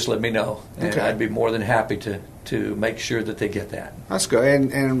and just let me know. And I'd be more than happy to make sure that they get that. That's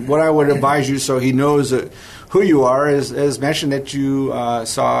good. And what I would advise you, so he knows who you are, is mention that you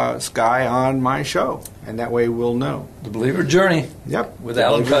saw Skye on my show, and that way we'll know. The Believer Journey. Yep. With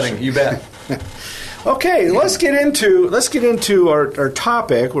Alan Cutting. You bet. Okay, let's get into our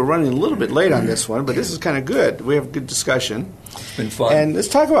topic. We're running a little bit late on this one, but this is kind of good. We have a good discussion. It's been fun. And let's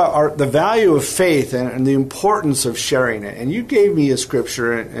talk about the value of faith and the importance of sharing it. And you gave me a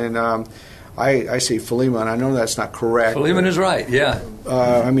scripture, and I say Philemon. I know that's not correct. Philemon is right, yeah.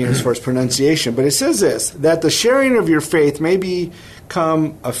 As far as pronunciation. But it says this, that the sharing of your faith may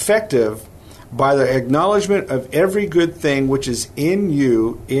become effective by the acknowledgement of every good thing which is in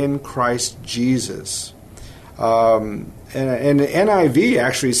you in Christ Jesus. And the NIV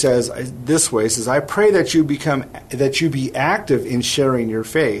actually says this way, it says, I pray that you be active in sharing your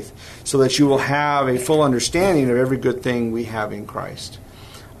faith so that you will have a full understanding of every good thing we have in Christ.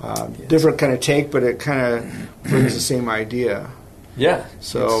 Different kind of take, but it kind of brings the same idea. Yeah.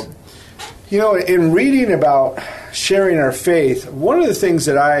 So, in reading about sharing our faith, one of the things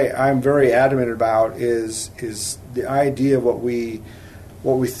that I'm very adamant about is the idea of what we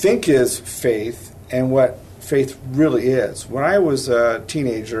think is faith and what faith really is. When I was a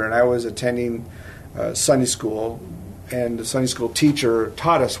teenager and I was attending Sunday school, and the Sunday school teacher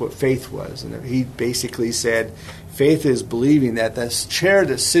taught us what faith was, and he basically said, faith is believing that this chair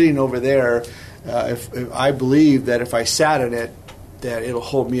that's sitting over there, if I believe that if I sat in it, that it'll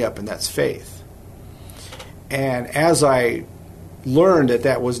hold me up, and that's faith. And as I learned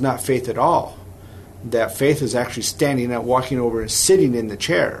that was not faith at all, that faith is actually standing up, walking over, and sitting in the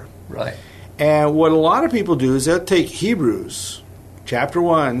chair. Right. And what a lot of people do is they'll take Hebrews chapter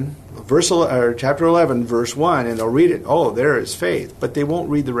 11, verse 1, and they'll read it. Oh, there is faith. But they won't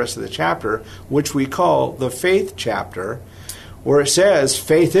read the rest of the chapter, which we call the faith chapter, where it says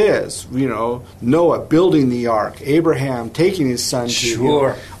faith is, Noah building the ark, Abraham taking his son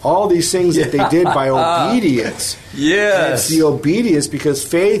to all these things that they did by obedience. Yes. And it's the obedience because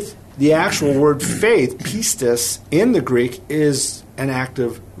faith, the actual word faith, pistis, in the Greek, is an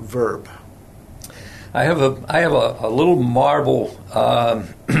active verb. I have a little marble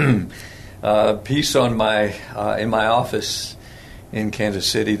piece on in my office in Kansas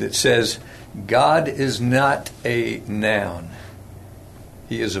City that says, God is not a noun.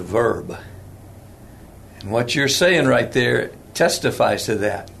 He is a verb. And what you're saying right there testifies to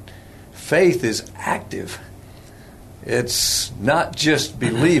that. Faith is active. It's not just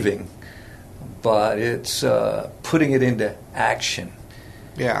believing, but it's putting it into action.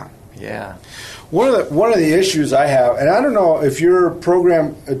 Yeah. Yeah. One of the issues I have, and I don't know if your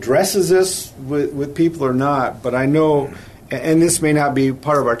program addresses this with people or not, but I know, and this may not be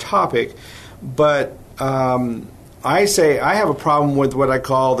part of our topic, but I say I have a problem with what I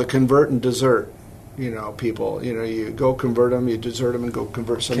call the convert and desert. People, you go convert them, you desert them, and go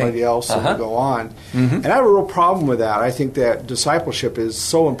convert somebody else, and you go on. Mm-hmm. And I have a real problem with that. I think that discipleship is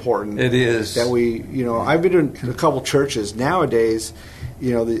so important. It is. That we, I've been in a couple churches nowadays. A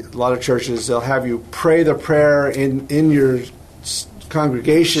lot of churches, they'll have you pray the prayer in your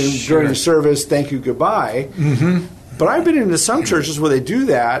congregation during the service, thank you, goodbye. Mm-hmm. But I've been into some churches where they do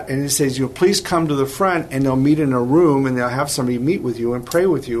that, and it says, please come to the front, and they'll meet in a room, and they'll have somebody meet with you and pray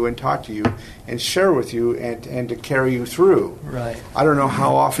with you and talk to you and share with you and to carry you through. Right. I don't know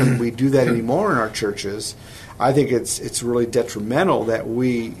how often we do that anymore in our churches. I think it's really detrimental that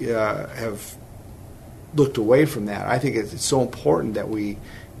we have looked away from that. I think it's so important that we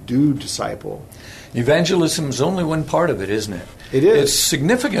do disciple. Evangelism is only one part of it, isn't it? It is. It's a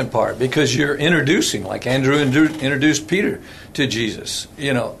significant part because you're introducing, like Andrew introduced Peter to Jesus.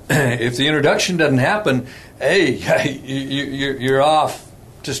 If the introduction doesn't happen, you're off.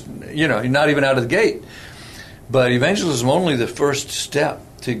 Just you're not even out of the gate. But evangelism is only the first step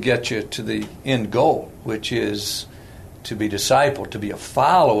to get you to the end goal, which is to be discipled, to be a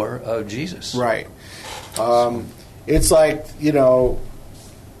follower of Jesus. Right. It's like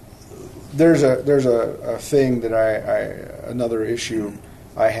there's a thing that another issue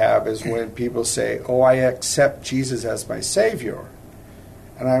I have is when people say, I accept Jesus as my Savior.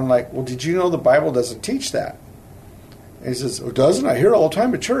 And I'm like, well, did you know the Bible doesn't teach that? And he says, doesn't? I hear it all the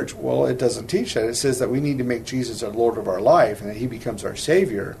time at church. Well, it doesn't teach that. It says that we need to make Jesus our Lord of our life and that he becomes our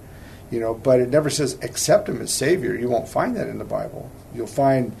Savior. But it never says accept him as Savior. You won't find that in the Bible. You'll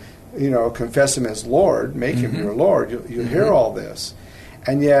find, confess him as Lord, make him your Lord. You'll hear all this.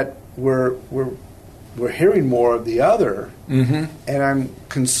 And yet we're hearing more of the other. Mm-hmm. And I'm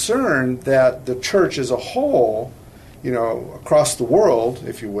concerned that the church as a whole, across the world,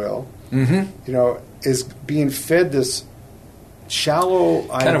 if you will, is being fed this shallow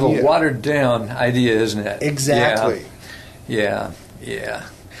idea. Kind of a watered down idea, isn't it? Exactly. Yeah,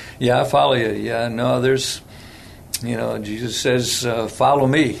 I follow you. Yeah, no, there's, Jesus says, follow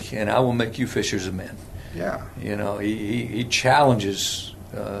me, and I will make you fishers of men. Yeah. He challenges,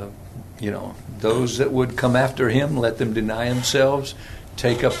 those that would come after him, let them deny themselves,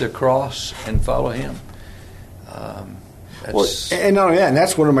 take up their cross, and follow him. And not only that, and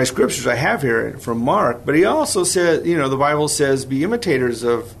that's one of my scriptures I have here from Mark, but he also said, the Bible says, be imitators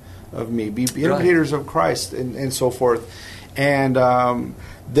of me, be imitators of Christ, and so forth. And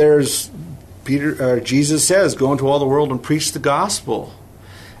there's Jesus says, go into all the world and preach the gospel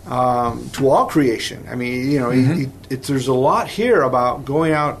to all creation. I mean, there's a lot here about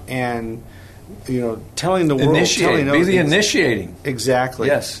going out and telling the world, be the initiating. Exactly.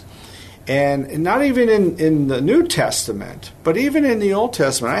 Yes. And not even in the New Testament, but even in the Old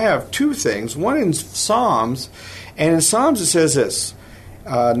Testament, I have two things. One in Psalms, and in Psalms it says this,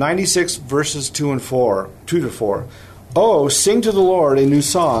 96 verses 2 to 4. Oh, sing to the Lord a new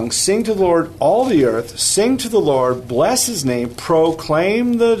song. Sing to the Lord all the earth. Sing to the Lord, bless his name.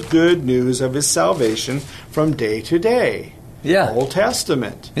 Proclaim the good news of his salvation from day to day. Yeah. Old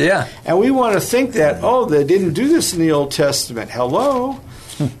Testament. Yeah. And we want to think that, they didn't do this in the Old Testament. Hello?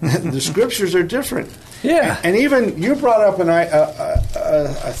 The scriptures are different. Yeah. And even you brought up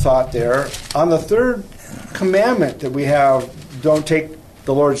a thought there on the third commandment that we have, don't take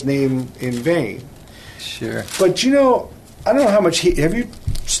the Lord's name in vain. Sure. But I don't know how much, have you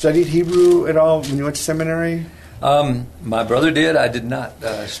studied Hebrew at all when you went to seminary? My brother did. I did not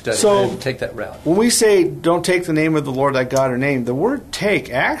study. I didn't take that route. When we say don't take the name of the Lord thy God or name, the word take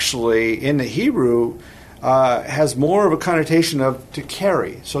actually in the Hebrew has more of a connotation of to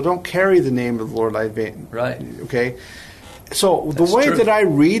carry. So don't carry the name of the Lord thy vain. Right. Okay. So the way true. that I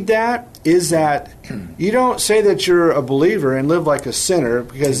read that is that you don't say that you're a believer and live like a sinner,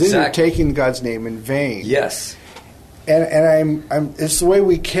 because then you're taking God's name in vain. Yes. And it's the way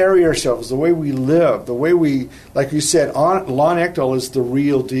we carry ourselves, the way we live, the way we, like you said, Lon Echtel is the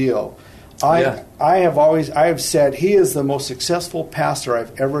real deal. I have said he is the most successful pastor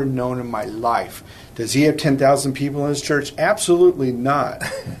I've ever known in my life. Does he have 10,000 people in his church? Absolutely not.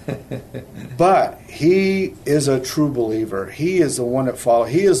 But he is a true believer. He is the one that follows.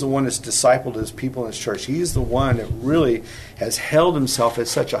 He is the one that's discipled his people in his church. He is the one that really has held himself at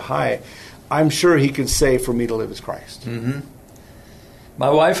such a high I'm sure he could say, for me to live is Christ. Mm-hmm. My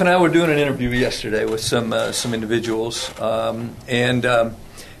wife and I were doing an interview yesterday with some individuals, and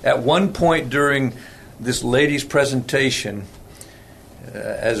at one point during this lady's presentation,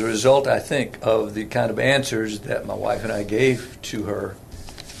 as a result, I think, of the kind of answers that my wife and I gave to her,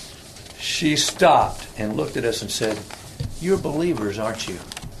 she stopped and looked at us and said, "You're believers, aren't you?"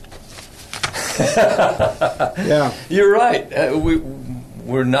 Yeah. You're right.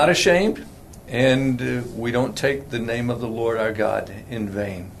 We're not ashamed, and we don't take the name of the Lord our God in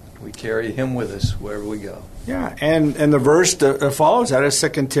vain. We carry him with us wherever we go. Yeah, and the verse that follows that is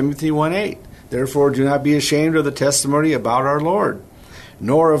 2 Timothy 1:8. Therefore do not be ashamed of the testimony about our Lord,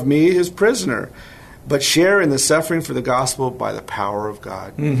 nor of me his prisoner, but share in the suffering for the gospel by the power of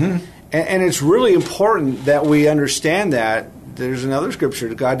God. Mm-hmm. And it's really important that we understand that. There's another scripture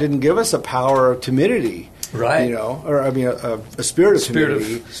that God didn't give us a power of timidity, right? A spirit of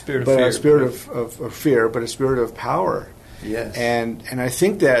timidity, a spirit of fear, but a spirit of power. Yes. And I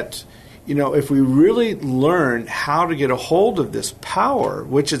think that, if we really learn how to get a hold of this power,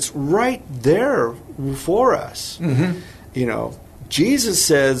 which it's right there for us, mm-hmm. Jesus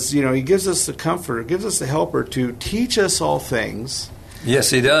says, he gives us the comforter, gives us the helper to teach us all things.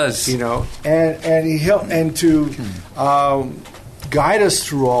 Yes, he does. And he to guide us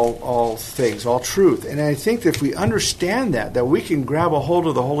through all things, all truth. And I think that if we understand that we can grab a hold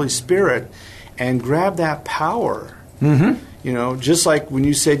of the Holy Spirit and grab that power. Mm-hmm. Just like when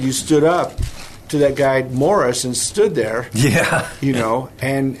you said you stood up to that guy Morris and stood there. Yeah.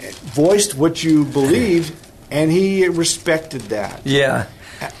 And voiced what you believed, and he respected that. Yeah.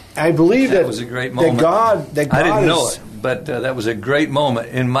 I believe that was a great moment. That God I didn't know it, but that was a great moment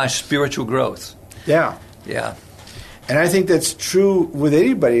in my spiritual growth. Yeah. Yeah. And I think that's true with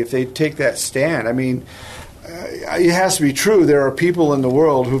anybody if they take that stand. I mean, it has to be true. There are people in the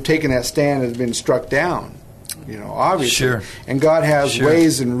world who've taken that stand and been struck down, obviously. Sure. And God has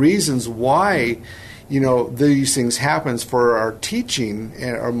ways and reasons why, these things happen for our teaching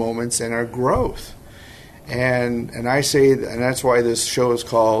and our moments and our growth. And I say, and that's why this show is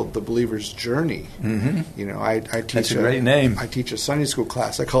called The Believer's Journey. Mm-hmm. I teach that's a great name. I teach a Sunday school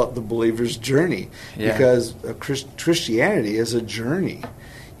class. I call it The Believer's Journey because Christianity is a journey.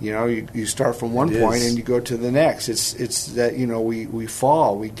 You start from one point and you go to the next. It's that we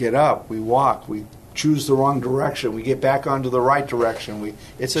fall, we get up, we walk, we choose the wrong direction, we get back onto the right direction.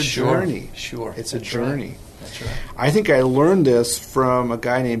 It's a journey. Sure, it's a journey. Right. That's right. I think I learned this from a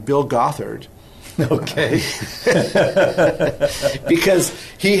guy named Bill Gothard. Okay. Because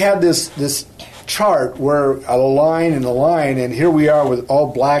he had this chart where a line and a line, and here we are with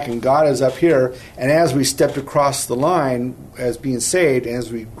all black, and God is up here. And as we stepped across the line as being saved, and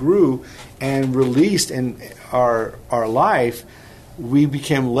as we grew and released in our life, we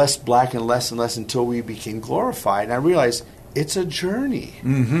became less black and less until we became glorified. And I realized it's a journey.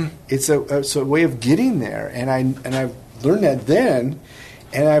 Mm-hmm. It's a way of getting there. And I've learned that then.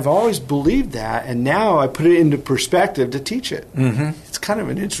 And I've always believed that, and now I put it into perspective to teach it. Mm-hmm. It's kind of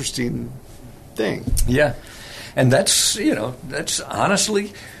an interesting thing. Yeah, and that's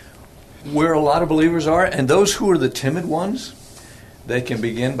honestly where a lot of believers are. And those who are the timid ones, they can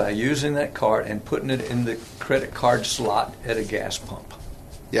begin by using that card and putting it in the credit card slot at a gas pump.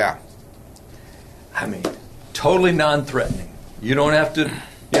 Yeah. I mean, totally non-threatening. You don't have to,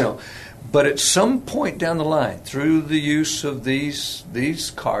 But at some point down the line, through the use of these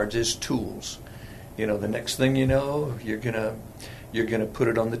cards as tools, the next thing you know, you're gonna put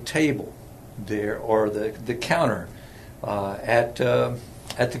it on the table there or the counter at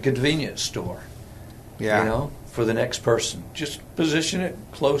the convenience store. Yeah. For the next person, just position it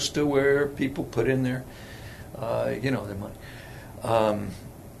close to where people put in their money.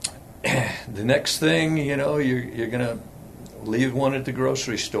 The next thing you're gonna leave one at the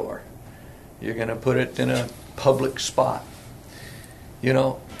grocery store. You're going to put it in a public spot.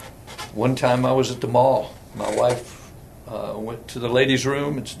 One time I was at the mall. My wife went to the ladies'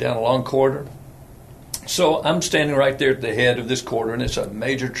 room. It's down a long corridor. So I'm standing right there at the head of this corridor, and it's a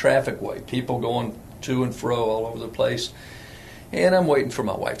major traffic way. People going to and fro all over the place. And I'm waiting for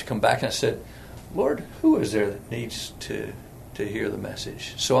my wife to come back, and I said, Lord, who is there that needs to hear the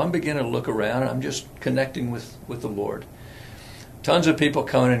message? So I'm beginning to look around, and I'm just connecting with the Lord. Tons of people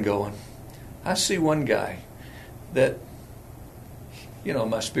coming and going. I see one guy that,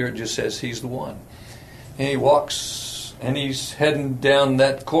 my spirit just says he's the one. And he walks, and he's heading down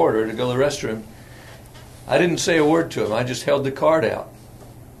that corridor to go to the restroom. I didn't say a word to him. I just held the card out.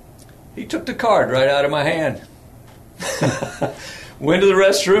 He took the card right out of my hand. Went to the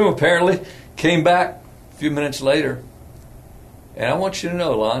restroom, apparently. Came back a few minutes later. And I want you to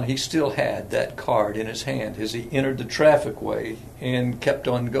know, Lon, he still had that card in his hand as he entered the traffic way and kept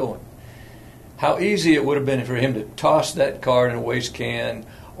on going. How easy it would have been for him to toss that card in a waste can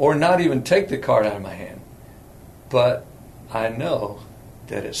or not even take the card out of my hand. But I know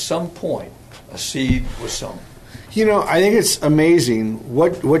that at some point a seed was sown. You know, I think it's amazing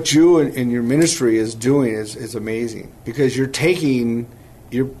what you and your ministry is doing is amazing, because you're putting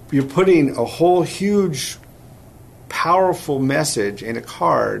a whole huge, powerful message in a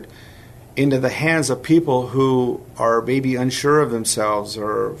card into the hands of people who are maybe unsure of themselves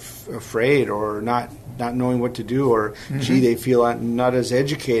or afraid or not knowing what to do, or gee, they feel not as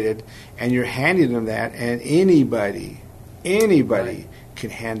educated, and you're handing them that, and anybody right. can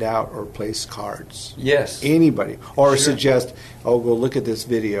hand out or place cards. Yes. Anybody. Or suggest, go look at this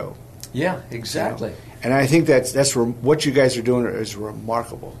video. Yeah, exactly. You know? And I think that's what you guys are doing is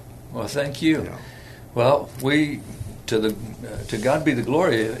remarkable. Well, thank you. You know? Well, to God be the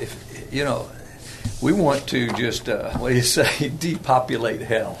glory. We want to just, depopulate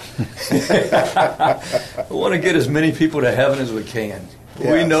hell. We want to get as many people to heaven as we can.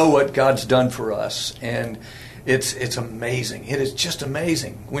 Yes. We know what God's done for us, and it's amazing. It is just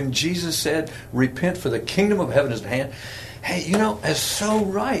amazing. When Jesus said, repent for the kingdom of heaven is at hand, hey, that's so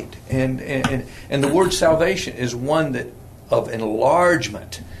right. And the word salvation is one that of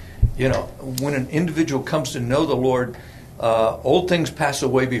enlargement. When an individual comes to know the Lord, old things pass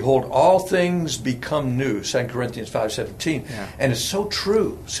away, behold, all things become new, 2 Corinthians 5:17. Yeah. And it's so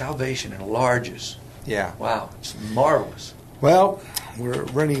true. Salvation enlarges. Yeah. Wow. It's marvelous. Well, we're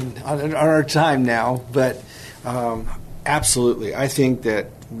running on our time now, but absolutely. I think that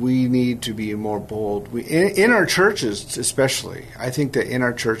we need to be more bold. In our churches especially, I think that in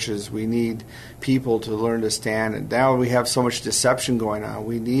our churches we need people to learn to stand. And now we have so much deception going on.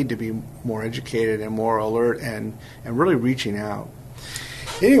 We need to be more educated and more alert and really reaching out.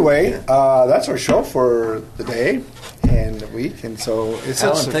 Anyway, that's our show for the day and the week. And so it's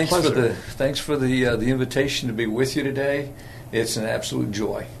Alan, a pleasure. Thanks for the invitation to be with you today. It's an absolute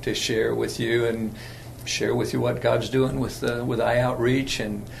joy to share with you and share with you what God's doing with iOutreach,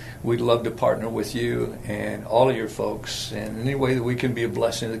 and we'd love to partner with you and all of your folks in any way that we can be a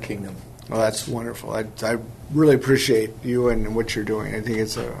blessing to the kingdom. Well, that's wonderful. I really appreciate you and what you're doing. I think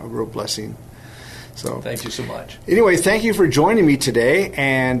it's a real blessing. So thank you so much. Anyway, thank you for joining me today,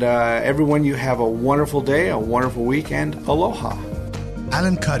 and everyone, you have a wonderful day, a wonderful weekend. Aloha.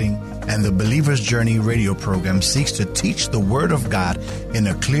 Alan Cutting and the Believer's Journey radio program seeks to teach the Word of God in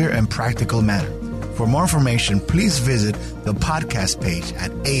a clear and practical manner. For more information, please visit the podcast page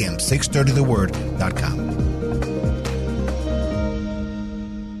at am630theword.com.